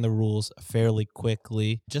will learn the rules fairly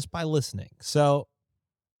quickly just by listening. So,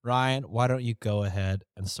 Ryan, why don't you go ahead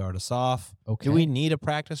and start us off? Okay. Do we need a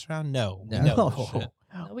practice round? No. We No. know this shit.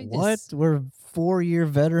 No, we What? just- We're 4-year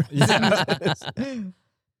veterans.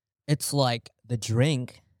 It's like the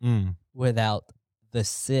drink Mm, without the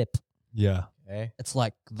sip. yeah. Okay. It's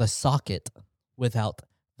like the socket without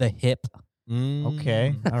the hip.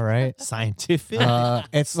 Okay. All right. Scientific.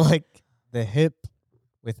 It's like the hip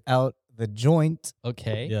without the joint.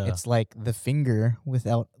 Okay. Yeah. It's like the finger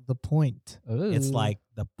without the point. It's Ooh. like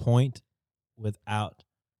the point without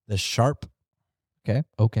the sharp.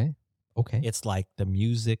 Okay. Okay. It's like the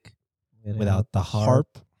music without the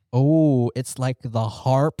harp. Oh, it's like the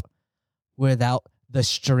harp without the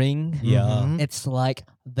string. Yeah. Mhm. It's like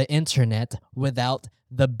the internet without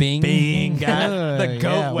the Bing. Bing. Got the Good,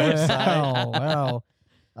 GOAT website.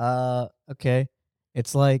 Wow. Okay.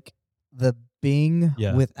 It's like the Bing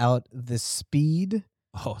Yeah. without the speed.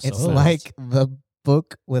 Oh, It's so like the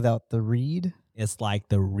book without the read. it's like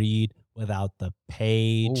the read without the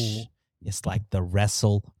page. Ooh. It's like the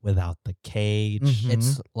wrestle without the cage. Mhm.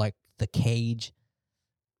 It's like the cage.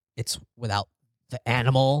 It's without the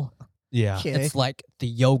animal. Yeah. Okay. It's like the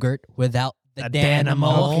yogurt without the The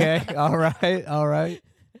Danimal. Okay. All right.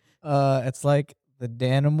 It's like the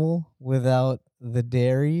Danimal without the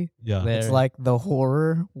dairy. Yeah. There. It's like the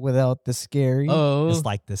horror without the scary. Oh. It's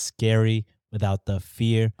like the scary without the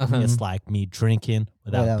fear. Uh-huh. It's like me drinking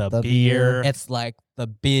without, Without the, the beer. It's like the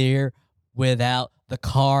beer without the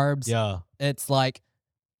carbs. Yeah. It's like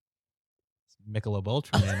Michelob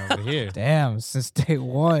Ultra man over here. Damn, since day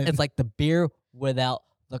one. it's like the beer without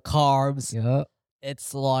the carbs. yeah.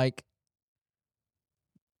 It's like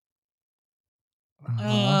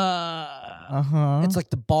Uh-huh. it's like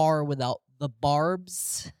the bar without the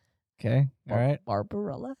barbs. Okay. All right.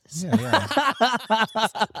 Barbarellas. Yeah,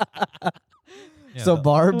 Yeah, So the-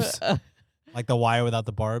 barbs. like the wire without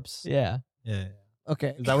the barbs. Yeah. Yeah.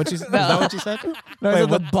 Okay. Is that what you said? No. Is that what you said? No, I Wait, said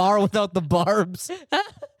the what- bar without the barbs.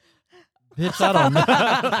 Bitch, I don't know.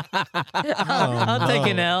 I'll take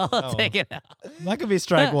an L. I'll No. take an L. That could be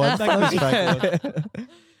strike one. That could be strike one.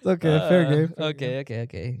 It's okay. Fair game. fair Okay, game.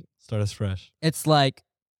 okay. Start us fresh. It's like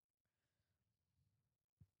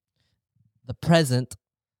the present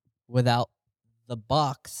without the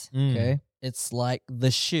box. Okay. It's like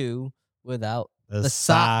the shoe without The, the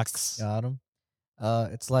socks. Got him.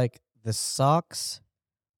 It's like the socks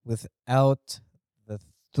without the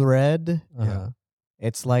thread. Uh-huh.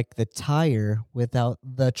 It's like the tire without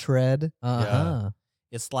the tread. Uh-huh.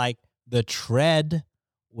 It's like the tread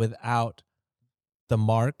without the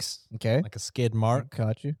marks, Okay. like a skid mark.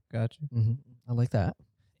 Got you. Got you. Mhm. I like that.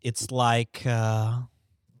 It's like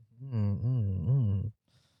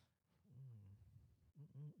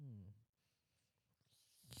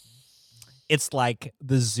it's like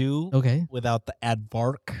the zoo Okay. without the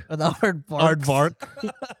aardvark. The hard Aardvark.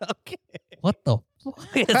 Okay. What the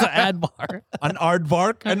fuck is an aardvark? An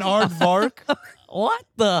aardvark. An aardvark. What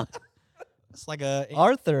the? It's like a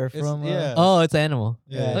Arthur it's- from. yeah. Oh, it's animal.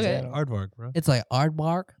 yeah, okay. it's an aardvark, bro. It's like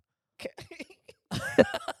aardvark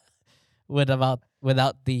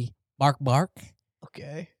without the bark.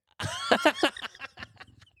 Okay.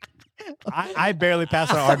 I barely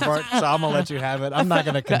passed an aardvark, so I'm gonna let you have it. I'm not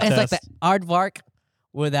gonna contest. It's like the aardvark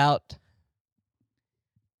without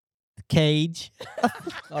the cage.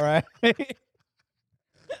 All right.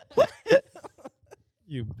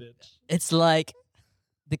 you bitch. It's like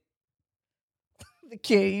the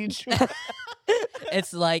cage.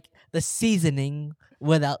 it's like the seasoning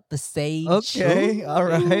without the sage. Okay. All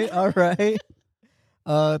right. All right.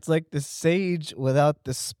 It's like the sage without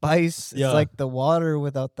the spice. Yeah. It's like the water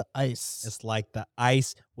without the ice. It's like the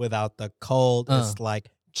ice without the cold. Uh. It's like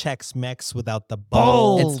Chex Mex without the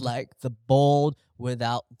bowl. Bold. It's like the bold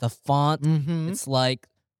without the font. Mm-hmm. It's like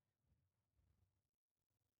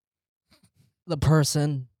the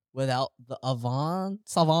person without the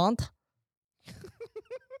savant.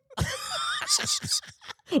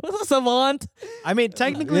 What's a savant? I mean,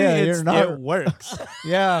 technically, Yeah, it's, you're not- it works.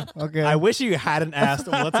 Yeah. Okay. I wish you hadn't asked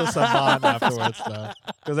what's a savant afterwards, though,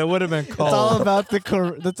 because it would have been cold. It's all about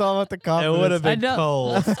the. That's all about the it confidence. would have I been know.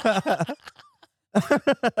 cold.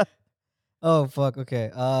 Oh fuck. Okay.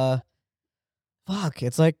 Fuck.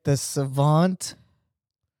 It's like the savant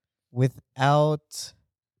without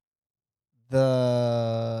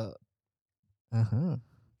the Uh-huh.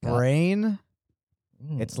 brain.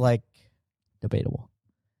 Mm. It's like debatable.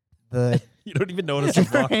 the You don't even know what a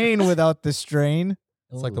savant. drain without the strain.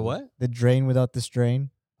 It's like the Ooh. what? The drain without the strain.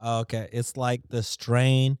 Oh, okay, it's like the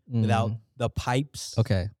strain without Mm. the pipes.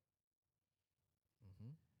 Okay.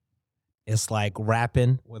 It's like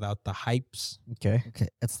rapping without the hypes. Okay. Okay.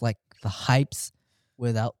 It's like the hypes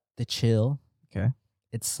without the chill. Okay.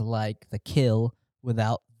 It's like the kill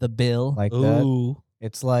without the bill. Like that. Ooh,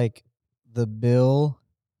 It's like the bill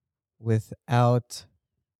without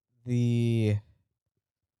the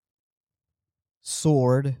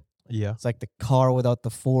sword. yeah. It's like the car without the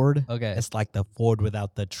Ford. Okay. It's like the Ford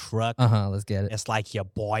without the truck. Uh-huh. Let's get it. It's like your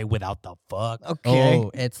boy without the fuck. Okay.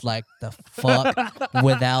 Oh, it's like the fuck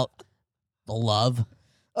without the love.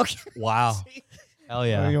 Okay. Wow. Hell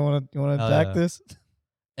yeah. You want to Hell back yeah. this?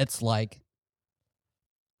 It's like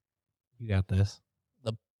You got this.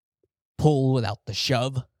 pull without the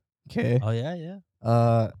shove. Okay. Oh yeah,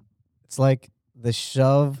 yeah. It's like the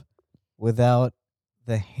shove without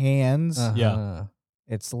the hands. Yeah. Uh-huh.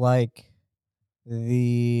 It's like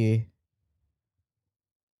the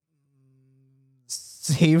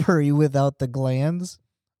savory without the glands.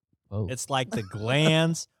 Oh. It's like the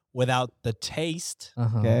glands without the taste.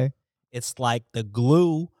 Uh-huh. Okay. It's like the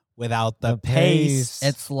glue without the, The paste. paste.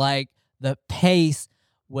 It's like the paste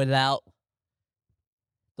without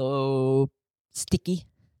the sticky.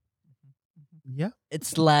 Yeah.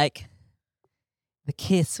 It's like the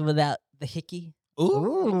kiss without the hickey.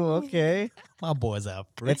 Ooh, okay. My boy's out.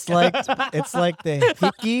 freak. It's like the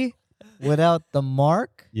hickey without the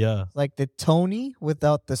mark. yeah. It's like the Tony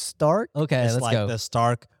without the Stark. Okay, It's let's like go. the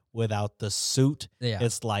Stark without the suit. Yeah.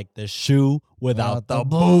 It's like the shoe without Without the the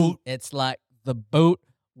boot. It's like the boot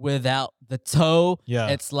without the toe. Yeah.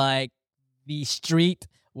 It's like the street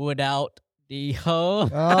without the hoe.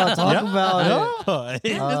 Oh, talk about it.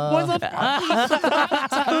 it.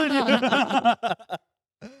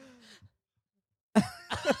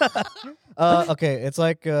 Okay, it's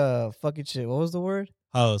like fucking shit. What was the word?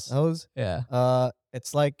 Hose. Hose. Yeah.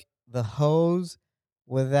 It's like the hose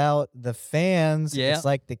without the fans. Yeah. It's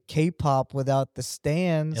like the K-pop without the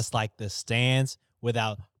stands. It's like the stands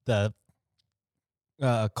without the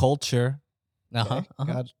culture. Uh-huh. Okay,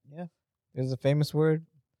 uh-huh. God, yeah. There's a famous word.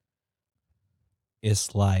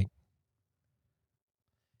 It's like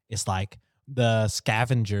the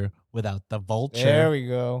scavenger without the vulture. There we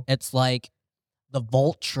go. It's like the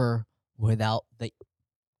vulture without the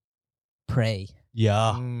prey.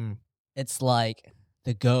 Yeah. Mm, It's like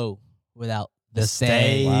the go without the The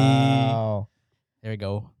stay. stay. wow. There we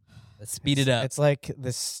go. Let's speed it up. It's like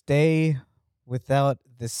the stay without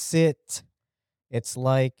the sit. It's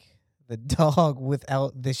like the dog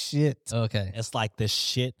without the shit. Okay. It's like the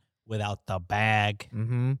shit without the bag.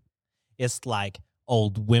 Mm-hmm. It's like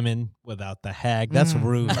old women without the hag. That's Mm.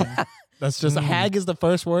 rude. That's just Mm. hag is the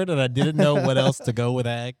first word, and I didn't know what else to go with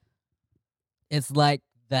hag. It's like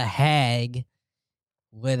the hag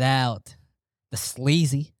without the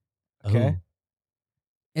sleazy. Okay. Ooh.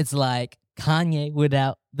 It's like Kanye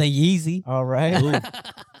without the Yeezy. All right. Ooh.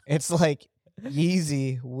 It's like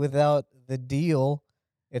Yeezy without the deal.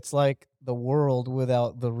 It's like the world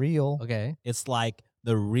without the real. Okay. It's like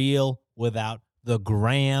the real without the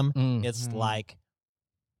gram. Mm. It's Mhm. like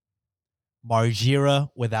Margira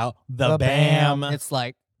without the, The bam. Bam. It's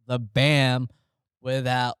like the Bam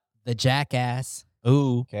without the jackass.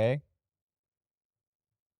 Ooh. Okay.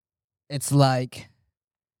 It's like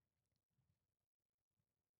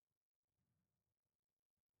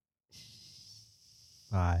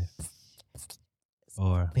Five,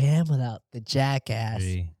 four, Bam without the jackass.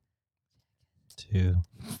 3, 2,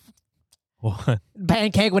 1.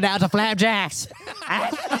 Pancake without the flapjacks.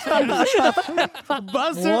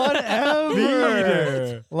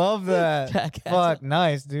 Whatever. Love that. Jackass. Fuck.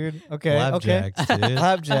 Nice, dude. Okay. Flapjacks, okay. dude.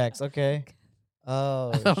 Flapjacks. Okay.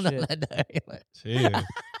 Oh, I don't know shit. that dialect. Dude.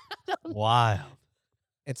 Wild.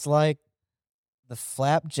 It's like the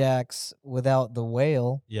flapjacks without the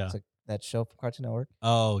whale. Yeah. It's like that show from Cartoon Network.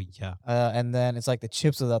 Oh, yeah. And then it's like the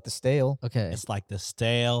chips without the stale. Okay. It's like the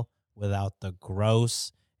stale without the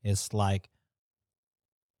gross. It's like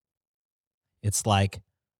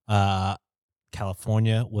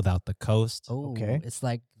California without the coast. Oh, Okay. It's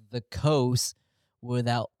like the coast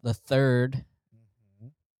without the third.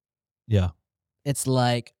 Yeah. It's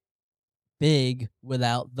like big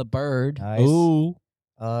without the bird. Nice. Ooh.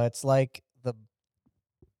 It's like the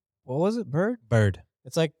what was it? Bird? Bird.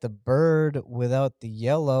 It's like the bird without the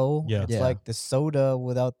yellow. Yeah. It's Yeah. like the soda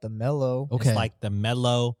without the mellow. Okay. It's like the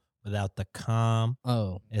mellow without the calm.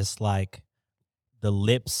 Oh, It's like the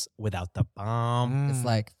lips without the bomb. it's Mm.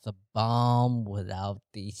 like the bomb without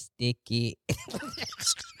the sticky.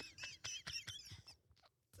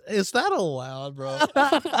 Is that allowed, bro?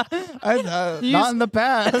 Not in the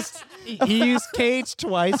past. He used cage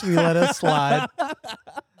twice. We let us slide.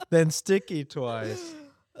 Then sticky twice.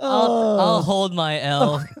 I'll hold my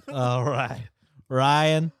L. All right.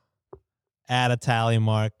 Ryan, add a tally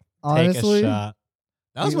mark. Honestly, Take a shot.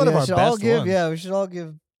 That was one of our should all best give, ones. Yeah, we should all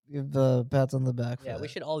give the pats on the back. For Yeah, we that.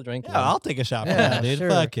 should all drink. Yeah, I'll take a shot for that, dude. sure.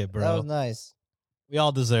 Fuck it, bro. That was nice. We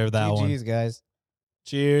all deserve that one. GG's, guys.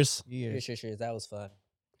 Cheers. Cheers. Sure. That was fun.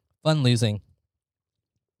 Fun losing.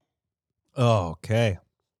 Okay.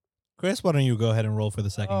 Chris, why don't you go ahead and roll for the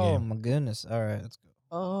second Oh game? my goodness! All right, let's go.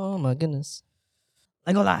 Oh my goodness.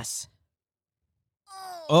 Legolas.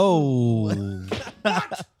 Oh. Did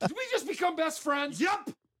we just become best friends? Yep.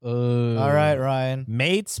 All right, Ryan.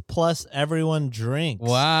 Mates plus everyone drinks. All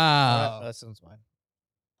Wow. right, that sounds fine.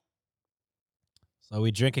 So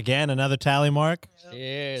we drink again. Another tally mark.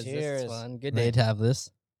 Cheers. This Cheers. is fun. Good day to have this.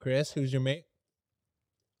 Chris, who's your mate?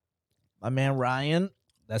 My man Ryan.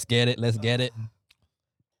 Let's get it. Let's get it.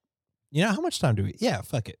 You know, how much time do we? Yeah,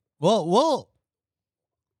 fuck it. We'll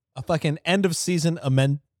a fucking end of season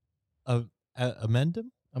amendment. Fuck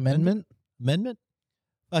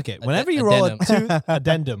it. Whenever you roll a Addendum.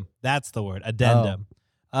 addendum, that's the word. Addendum.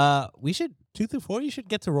 We should 2 through 4. You should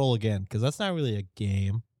get to roll again because that's not really a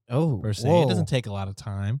game Oh, per se. whoa. It doesn't take a lot of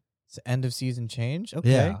time. It's end of season change.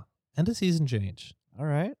 Okay. Yeah. End of season change. All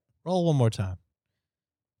right. Roll one more time.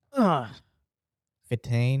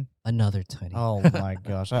 15. Another 20. Oh my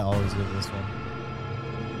gosh, I always get this one.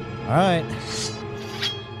 All right.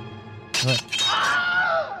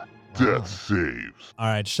 Death saves. All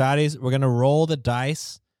right, shotties, we're going to roll the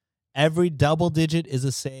dice. Every double digit is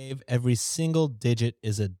a save. Every single digit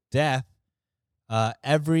is a death.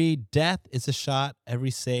 Every death is a shot.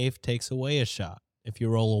 Every save takes away a shot. If you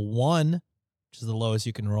roll a 1, which is the lowest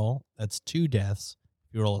you can roll, that's 2 deaths.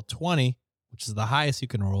 If you roll a 20, which is the highest you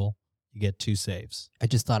can roll, you get 2 saves. I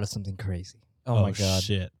just thought of something crazy. Oh my god.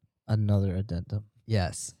 Shit. Another addendum.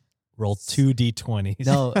 Yes. Roll 2 d20s.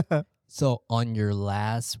 No. So on your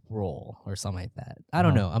last roll or something like that, I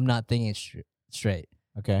don't Uh-huh. know. I'm not thinking straight.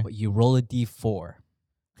 Okay. But you roll a d4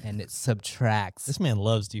 and it subtracts. This man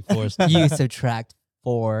loves d4s. You subtract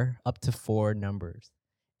 4 up to 4 numbers.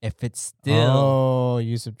 If it's still Oh,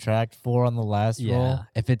 you subtract 4 on the last roll.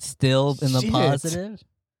 if it's still in the Shit. positive,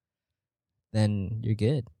 then you're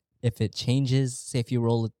good. If it changes, say if you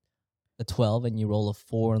roll a 12 and you roll a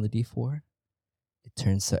 4 on the d4, it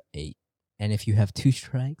turns to 8. And if you have 2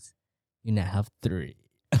 strikes, you now have 3.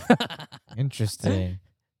 Interesting.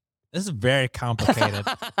 This is very complicated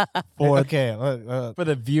for, Okay. for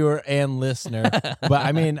the viewer and listener. But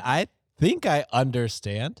I mean, I think I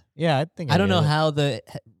understand. Yeah, I think I don't know how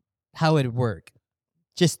how it'd work.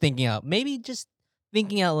 Just thinking out, maybe just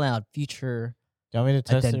thinking out loud. Future Do you want me to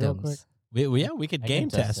test it real quick? addendums. We could I game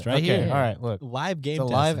can test it. right Okay, here. All right, look. Live game It's a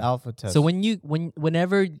test. live alpha test. So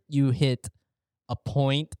whenever you hit a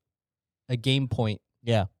point, a game point,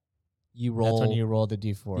 yeah, you roll. that's when you roll the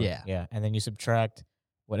d4. Yeah. Yeah, and then you subtract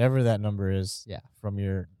whatever that number is Yeah. from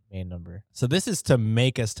your main number. So this is to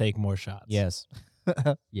make us take more shots. Yes.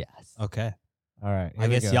 Yes. Okay. All right. I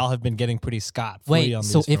guess y'all have been getting pretty scot free Wait. on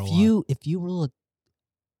So these for a while. if you roll a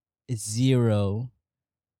 0,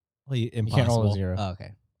 Well, You impossible. can't roll a 0. oh,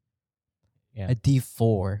 okay, Yeah. a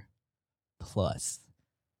D4 plus.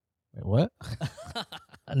 Wait, what?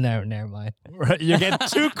 No, never mind. Right, you're getting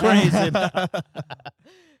too crazy. All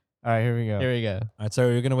All right, here we go. Here we go. right, so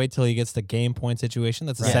we're gonna wait till he gets the game point situation.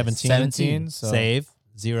 That's a Right. 17. 17. So Save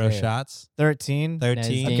 0 Save. shots. 13.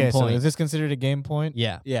 13. Game Okay, so point. is this considered a game point?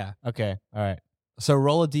 Yeah. Yeah. Okay. All right. So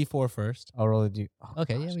roll a d4 first. I'll roll a d. Oh,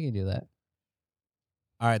 Okay. gosh. Yeah, we can do that.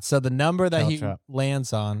 All right. So the number that he Caltrop.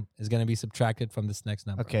 lands on is gonna be subtracted from this next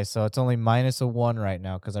number. Okay, so it's only minus a 1 right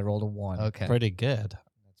now because I rolled a 1. Okay. Pretty good.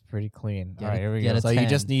 That's pretty clean. Get All right, a- here we get go. a So you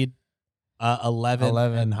just 10. need 11,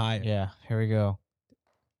 11 and higher. Yeah, here we go.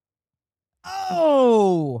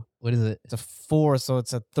 Oh, what is it? It's a 4, so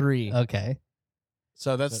it's a 3. Okay.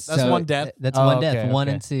 So that's So one death. That's Oh, one death. okay, 1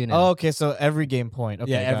 okay. and 2 now. Oh, okay, so every game point.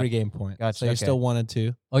 Okay, yeah, every got it. game point. Gotcha, So you're okay. still 1 and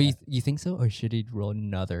 2. Oh, you think so, or should he roll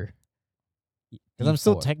another? Because I'm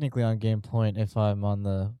still D4? technically on game point if I'm on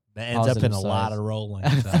the. That ends up in Positive a lot size. of rolling.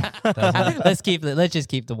 so, doesn't it? Let's just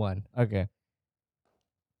keep the 1. Okay.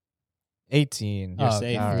 18. You're Oh,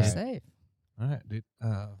 safe. all You're right. safe. All right, dude.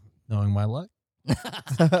 Knowing my luck,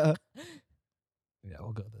 yeah,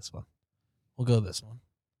 we'll go this one. We'll go this one.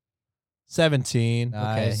 17.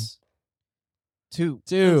 Nice. 2.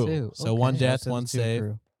 2. Two. So Okay. one Yeah, death, so the one 2 save.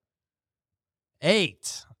 crew.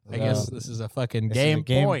 8. I guess So- this is a fucking This is a game,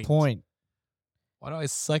 game point. point. Why do I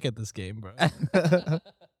suck at this game, bro?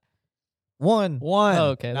 1. 1. Oh,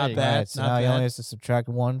 okay, there Not you go. bad. Alright, so not now he bad. only has to subtract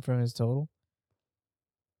 1 from his total.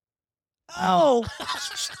 Oh,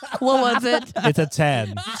 What was it? it's a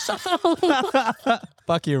 10.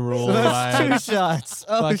 Fuck your rule. So that's Ryan. 2 shots.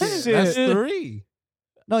 Oh, Fuck shit. it. That's 3.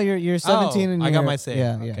 No, you're 17 Oh, and I got you're- my save.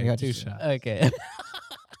 Yeah, okay, yeah, you got 2 your- shots. Okay.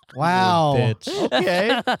 Wow. bitch.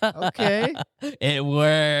 Okay. Okay. It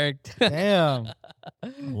worked. Damn.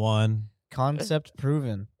 1, Concept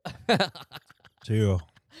proven. 2.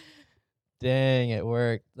 Dang, it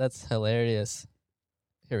worked. That's hilarious.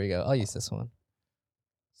 Here we go. I'll use this one.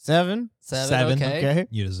 7. 7. Okay. Okay.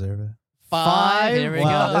 You deserve it. 5. Here we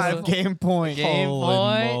Wow, go. this is a game point. Game Holy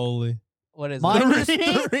point. moly. What is Minus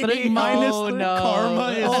it? 3. Minus Oh, three. no. Karma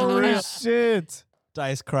is Oh, Holy no. shit.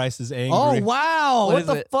 Dice Christ is angry. Oh, wow. What What, is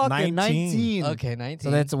the it? fuck? 19. 19. Okay, 19. So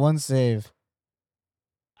that's 1 save.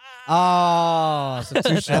 Oh, so 2 That's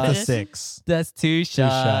a shots. 6. That's 2 shots.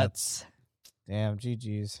 shots. Damn,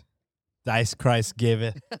 GG's. Dice Christ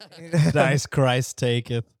giveth. Dice Christ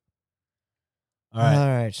taketh. All All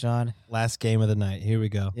right. right, Sean. Last game of the night. Here we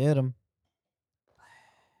go. Hit him.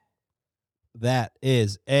 That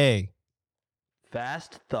is a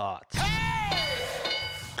Fast thoughts.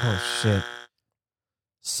 Oh, shit.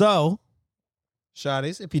 So,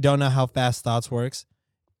 shotties, if you don't know how Fast Thoughts works,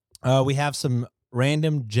 we have some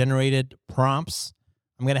random generated prompts.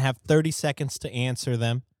 I'm going to have 30 seconds to answer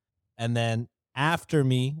them. And then after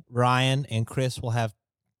me, Ryan and Chris will have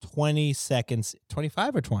 20 seconds.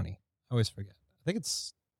 25 or 20? I always forget. I think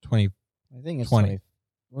it's 20. I think it's 20. 20.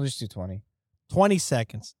 We'll just do 20. 20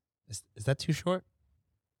 seconds. Is that too short?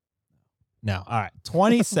 No. All right.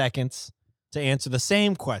 20 seconds to answer the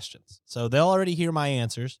same questions. So they'll already hear my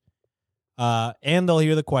answers, and they'll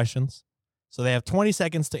hear the questions. So they have 20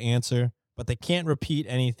 seconds to answer, but they can't repeat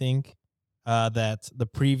anything that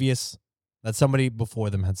somebody before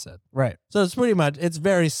them had said. Right. So it's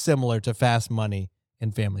very similar to Fast Money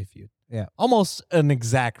and Family Feud. Yeah. Almost an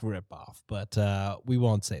exact ripoff, but we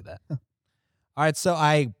won't say that. All right, so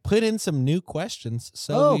I put in some new questions.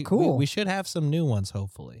 So cool. we should have some new ones,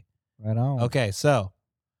 hopefully. Right on. Okay, so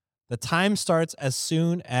the time starts as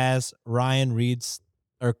soon as Ryan reads,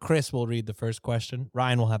 or Chris will read the first question.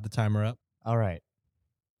 Ryan will have the timer up. All right.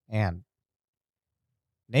 And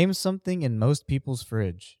name something in most people's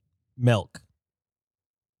fridge. Milk.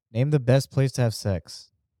 Name the best place to have sex.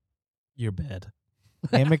 Your bed.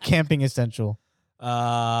 Name a camping essential.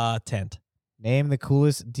 Tent. Name the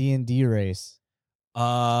coolest D&D race.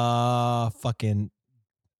 Fucking.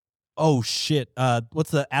 Oh shit.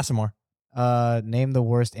 What's the Asimar? Name the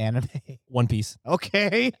worst anime. One Piece.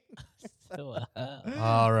 Okay. All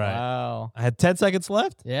right. Wow. I had 10 seconds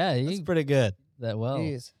left. Yeah, That's you pretty good. that well.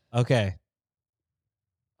 Jeez. Okay.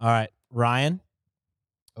 All right, Ryan.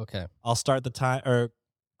 Okay. I'll start the time, or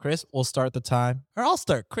Chris will start the time, or I'll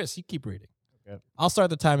start. Chris, you keep reading. Okay. I'll start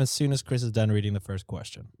the time as soon as Chris is done reading the first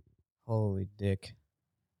question. Holy dick.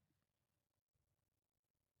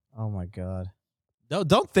 Oh my god. No,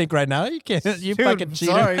 don't think right now. You can't. You Dude, fucking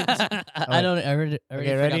cheater. sorry. I don't. I already Okay,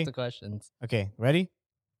 forgot ready? the questions. Okay, ready?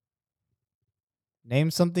 Name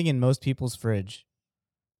something in most people's fridge.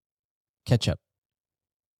 Ketchup.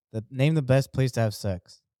 Name the best place to have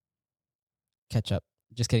sex. Ketchup.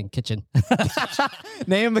 Just kidding. Kitchen.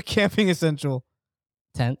 Name a camping essential.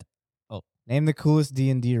 Tent. Name the coolest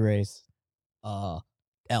D&D race.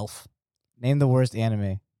 Elf. Name the worst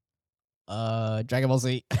anime. Dragon Ball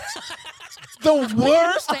Z. The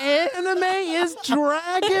worst anime is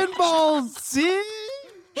Dragon Ball Z.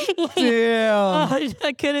 Damn.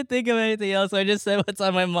 I couldn't think of anything else. So I just said what's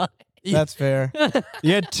on my mind. That's fair.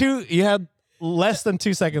 You had You had less than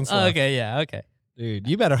 2 seconds left. Okay. Yeah. Okay. Dude,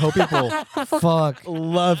 you better hope people Fuck.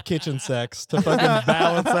 love kitchen sex to fucking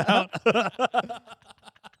balance out.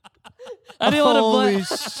 I didn't want Holy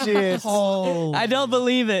to. shit. I don't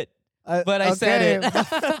believe it, but I said it.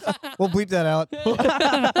 We'll bleep that out.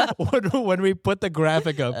 when we put the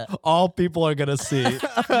graphic up, all people are gonna see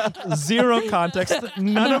zero context,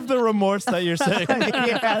 none of the remorse that you're saying.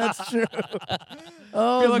 Yeah, that's true.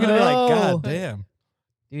 Oh, People are gonna be like, no. God damn.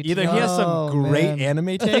 Dude, Either he has some Oh, great man.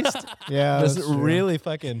 anime taste, Yeah, just that's true. really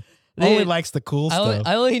fucking Dude, only likes the cool stuff.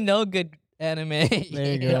 I only know good anime.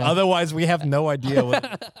 There you go. Otherwise, we have no idea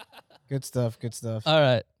what. Good stuff. Good stuff. All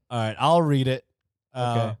right. All right, I'll read it.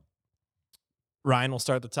 Okay. Ryan will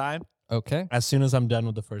start the time Okay. as soon as I'm done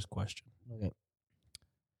with the first question. Okay.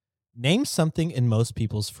 Name something in most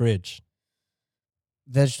people's fridge.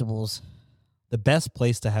 Vegetables. The best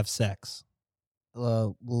place to have sex.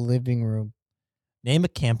 Living room. Name a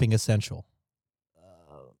camping essential.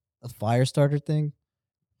 A fire starter thing.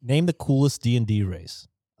 Name the coolest D&D race.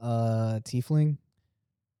 Tiefling.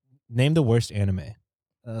 Name the worst anime.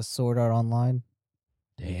 Sword Art Online.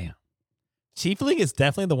 Damn. Tiefling is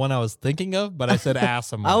definitely the one I was thinking of, but I said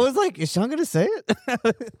Asimov. I was like, is Sean gonna say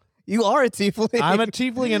it? You are a tiefling. I'm a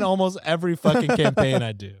tiefling in almost every fucking campaign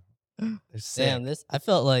I do. They're sick. Damn. I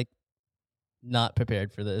felt like not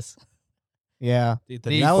prepared for this. Yeah. Dude,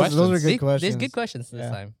 These- Those were good These questions. good questions this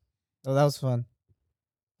Yeah. time. Oh, that was fun.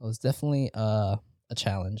 It was definitely a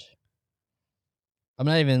challenge. I'm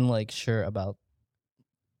not even like sure about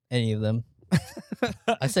any of them.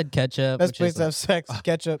 I said ketchup. Best which place is to have sex.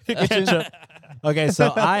 Ketchup. Ketchup. Okay,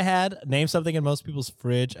 so I had name something in most people's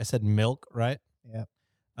fridge. I said milk, right? Yeah.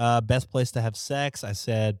 Best place to have sex. I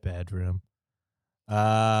said bedroom.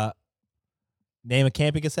 Name a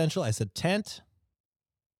camping essential. I said tent.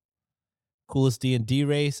 Coolest D&D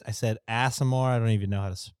race. I said Asimar. I don't even know how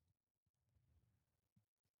to.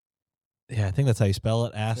 Yeah, I think that's how you spell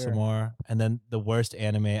it. ASMR. And then the worst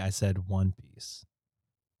anime, I said One Piece.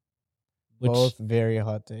 Both very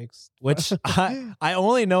hot takes. Which I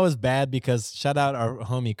only know is bad because shout out our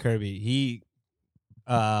homie Kirby. He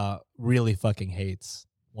really fucking hates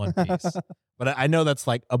One Piece. But I know that's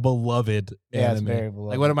like a beloved Yeah, anime. it's very Like one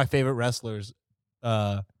beloved. of my favorite wrestlers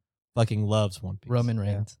fucking loves One Piece. Roman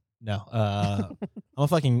Reigns. No. I'm a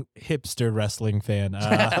fucking hipster wrestling fan.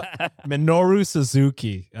 Minoru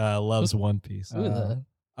Suzuki loves One Piece. Ooh, Uh,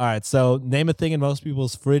 All right, so name a thing in most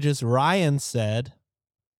people's fridges. Ryan said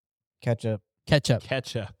Ketchup. ketchup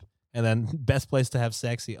ketchup. And then best place to have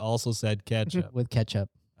sex, he also said ketchup. with ketchup.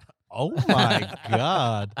 Oh my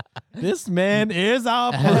God. This man is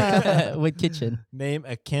off. With kitchen. Name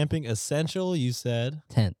a camping essential, you said.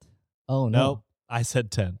 Tent. Oh no. Nope. I said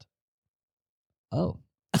tent. Oh,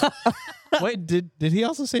 Wait, did he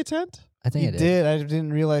also say tent? I think You I did. did. I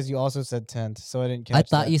didn't realize you also said tent, so I didn't catch I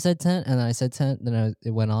thought that. you said tent, and then I said tent. Then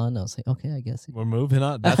it went on. I was like, okay, I guess. We're moving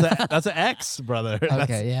on. That's an X, brother.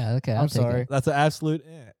 Okay, yeah, okay. I'll I'm take it. sorry. That's an absolute.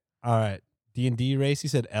 All right. D&D race, you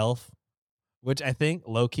said elf, which I think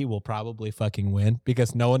Loki will probably fucking win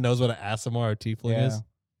because no one knows what an ASMR or tiefling is.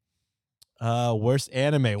 Worst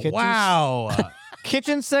anime. Kitchen- Wow.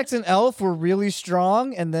 Kitchen sex and Elf were really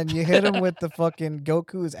strong, and then you hit him with the fucking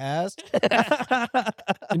Goku's ass.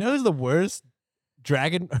 You know who's the worst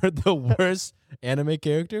dragon or the worst anime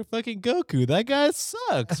character? Fucking Goku. That guy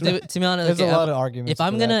sucks. To be honest, There's okay, a lot of arguments. if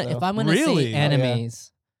I'm for gonna that, if though. I'm gonna Really? say Oh, yeah.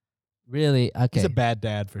 animes, really okay. He's a bad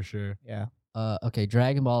dad for sure. yeah, Okay,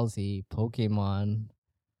 Dragon Ball Z, Pokemon,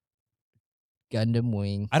 Gundam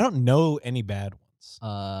Wing. I don't know any bad ones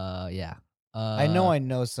Yeah. I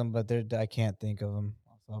know some, but I can't think of them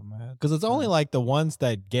off the top of my head. because it's only like the ones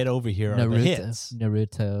that get over here are the Naruto. hits.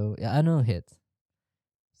 Naruto. Yeah, I know hits.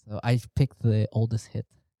 So I picked the oldest hit.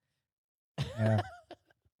 Yeah,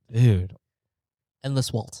 Dude.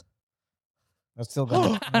 Endless Waltz. I still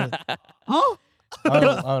got. Oh. I would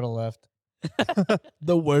have left.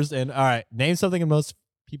 The worst. And all right, name something in most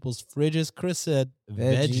people's fridges. Chris said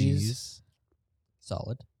veggies. Veggies.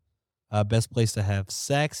 Solid. Best place to have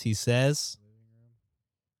sex, he says.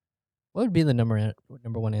 What would be the number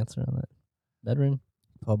one answer on that? Bedroom.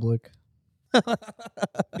 Public I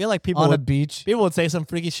feel like people on a would, beach. people would say some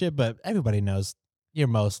freaky shit, but everybody knows you're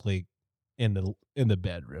mostly in the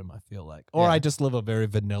bedroom, I feel like. Or Yeah. I just live a very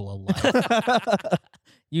vanilla life.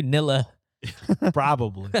 You Nilla.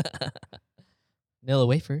 Probably. Nilla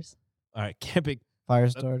wafers. All right, camping. Fire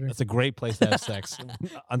starter. That's a great place to have sex.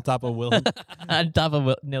 On top of Will. On top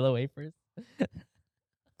of Nilla wafers.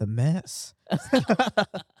 The mess.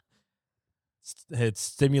 It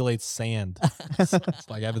stimulates sand. It's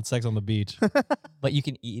like having sex on the beach. But you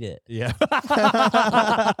can eat it. Yeah.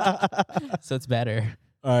 So it's better.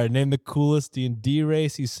 All right, name the coolest D&D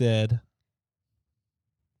race, he said.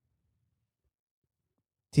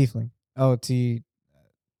 Tiefling. Oh, T.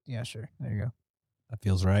 Yeah, sure. There you go. That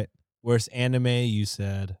feels right. Worst anime, you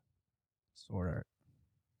said. Sword art.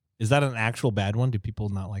 Is that an actual bad one? Do people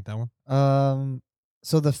not like that one?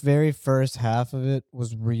 So the very first half of it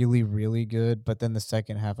was really, really good, but then the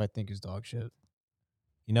second half I think is dog shit.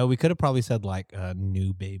 You know, we could have probably said like a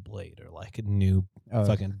new Beyblade or like a new Oh,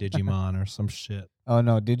 fucking Digimon or some shit. oh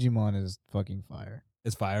no, Digimon is fucking fire.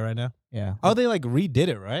 It's fire right now. Yeah. Oh, they like redid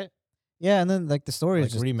it, right? Yeah, and then like the story Like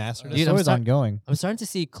is just remastered the it. Dude, I'm story's start- ongoing. I'm starting to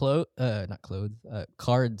see cards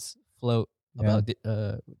float Yeah. about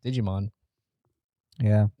Digimon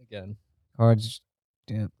Yeah. again. Cards.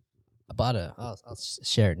 Yeah. I bought I'll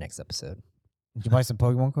share it next episode. Did you buy some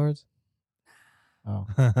Pokemon cards? Oh.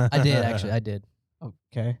 I did actually. I did.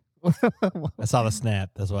 Okay. I saw the snap.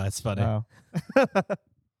 That's why it's funny. Oh.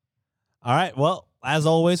 All right. Well, as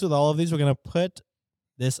always with all of these, we're gonna put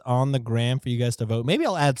this on the gram for you guys to vote. Maybe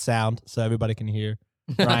I'll add sound so everybody can hear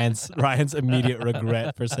Ryan's immediate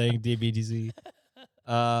regret for saying DBDZ.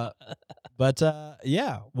 But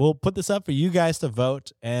yeah, we'll put this up for you guys to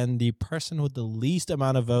vote, and the person with the least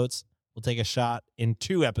amount of votes will take a shot in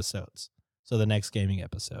 2 episodes. So the next gaming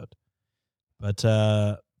episode. But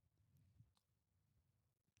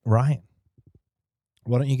Ryan,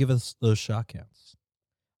 why don't you give us those shot counts?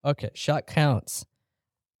 Okay, shot counts.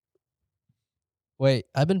 Wait,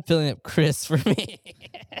 I've been filling up Chris for me.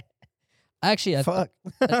 Actually, Fuck.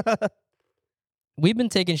 we've been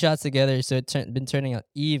taking shots together, so it's been turning out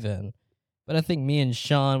even. But I think me and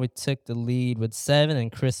Sean, we took the lead with 7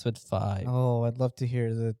 and Chris with 5. Oh, I'd love to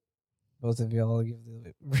hear the both of y'all give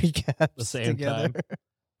the recaps The same together. time.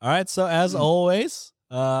 All right. So as always,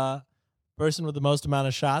 person with the most amount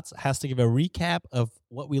of shots has to give a recap of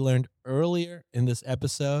what we learned earlier in this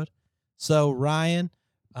episode. So Ryan,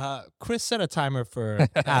 Chris set a timer for,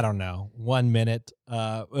 I don't know, 1 minute.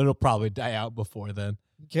 It'll probably die out before then.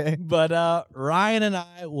 Okay. But Ryan and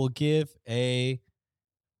I will give a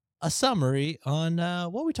summary on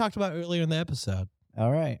what we talked about earlier in the episode.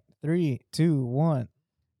 All right. 3, 2, 1.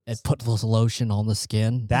 It put this lotion on the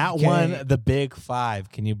skin. That Okay. one, the big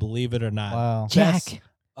 5. Can you believe it or not? Wow. Jack,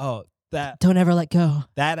 Oh, that don't ever let go.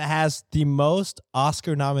 has the most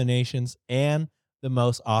Oscar nominations and the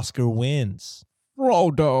most Oscar wins.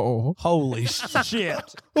 Frodo. Holy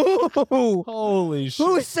shit. Holy shit.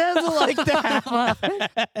 Who says it like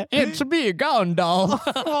that? It's me, Gandalf.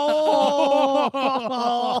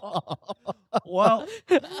 Well,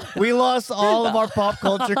 We lost all of our pop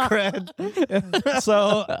culture cred.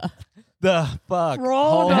 so the fuck.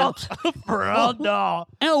 Frodo.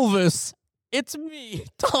 Elvis. It's me,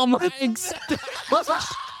 Tom Hanks.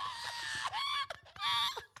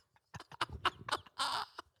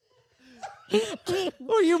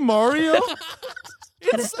 Are you Mario?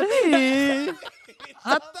 It's me.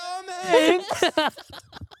 Tom Hanks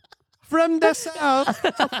from the South.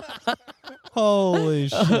 Holy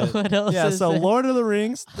shit. What else Yeah, is so there? Lord of the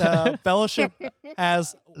Rings Fellowship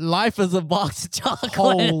has Life is a box of chocolates.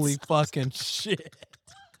 holy fucking shit.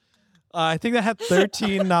 I think that had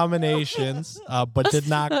 13 nominations, but did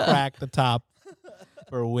not crack the top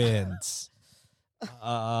for wins.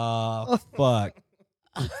 Fuck.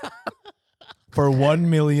 For $1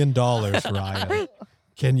 million, Ryan.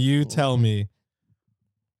 Can you tell me?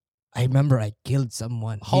 I remember I killed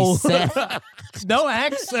someone. He Holy- said, No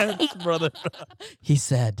accents, brother. he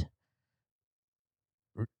said,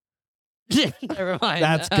 never mind.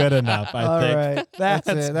 That's good enough, I All think. right. That's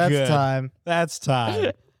it. That's good. time. That's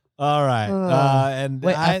time. All right. And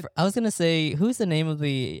Wait, I, I was gonna say, who's the name of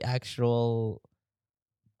the actual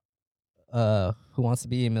Who Wants to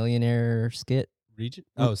Be a Millionaire skit? Regis?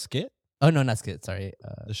 Oh, Skit? Oh no, not skit. Sorry,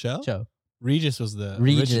 The show? show. Regis was the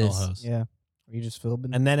Regis. original host. Yeah. Regis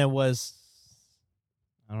Philbin. And then it was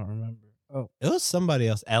I don't remember. Oh, it was somebody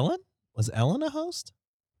else. Ellen? Was Ellen a host?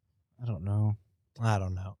 I don't know. I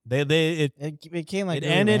don't know. It became like It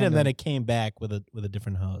really ended and random. then it came back with a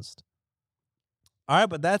different host. All right,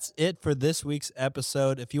 but that's it for this week's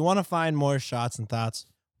episode. If you want to find more shots and thoughts,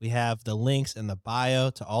 we have the links in the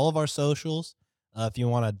bio to all of our socials. If you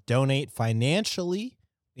want to donate financially,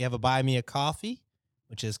 we have a Buy Me a Coffee,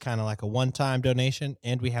 which is kind of like a one-time donation,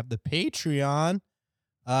 and we have the Patreon,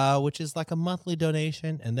 which is like a monthly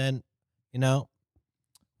donation. And then, you know,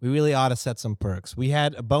 we really ought to set some perks. We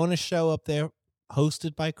had a bonus show up there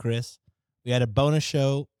hosted by Chris. We had a bonus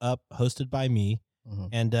show up hosted by me. Mhm.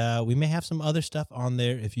 And we may have some other stuff on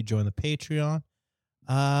there if you join the Patreon.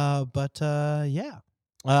 Yeah.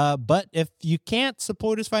 But if you can't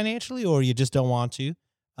support us financially or you just don't want to,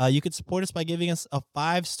 you could support us by giving us a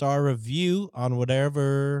 5-star review on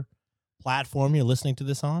whatever platform you're listening to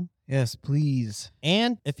this on. Yes, please.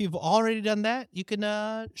 And if you've already done that, you can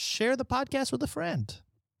share the podcast with a friend.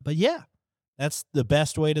 But yeah, that's the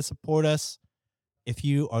best way to support us. If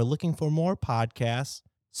you are looking for more podcasts,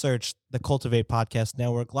 search the Cultivate Podcast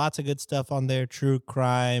Network. Lots of good stuff on there. True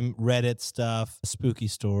crime, Reddit stuff, spooky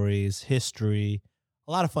stories, history,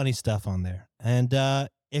 a lot of funny stuff on there. And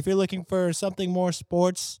if you're looking for something more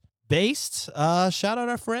sports based, shout out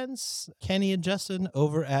our friends, Kenny and Justin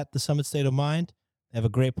over at the Summit State of Mind. They have a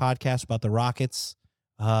great podcast about the Rockets,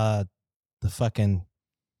 the fucking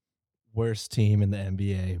worst team in the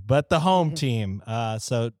NBA, but the home team.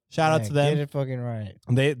 So shout out to them. Get it fucking right.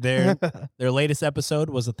 Their latest episode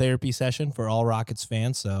was a therapy session for all Rockets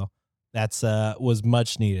fans, so that's was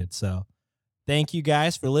much needed. So thank you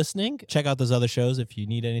guys for listening. Check out those other shows if you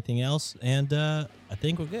need anything else, and I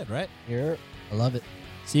think we're good, right? Here. I love it.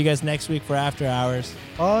 See you guys next week for After Hours.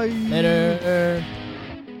 Bye. Later.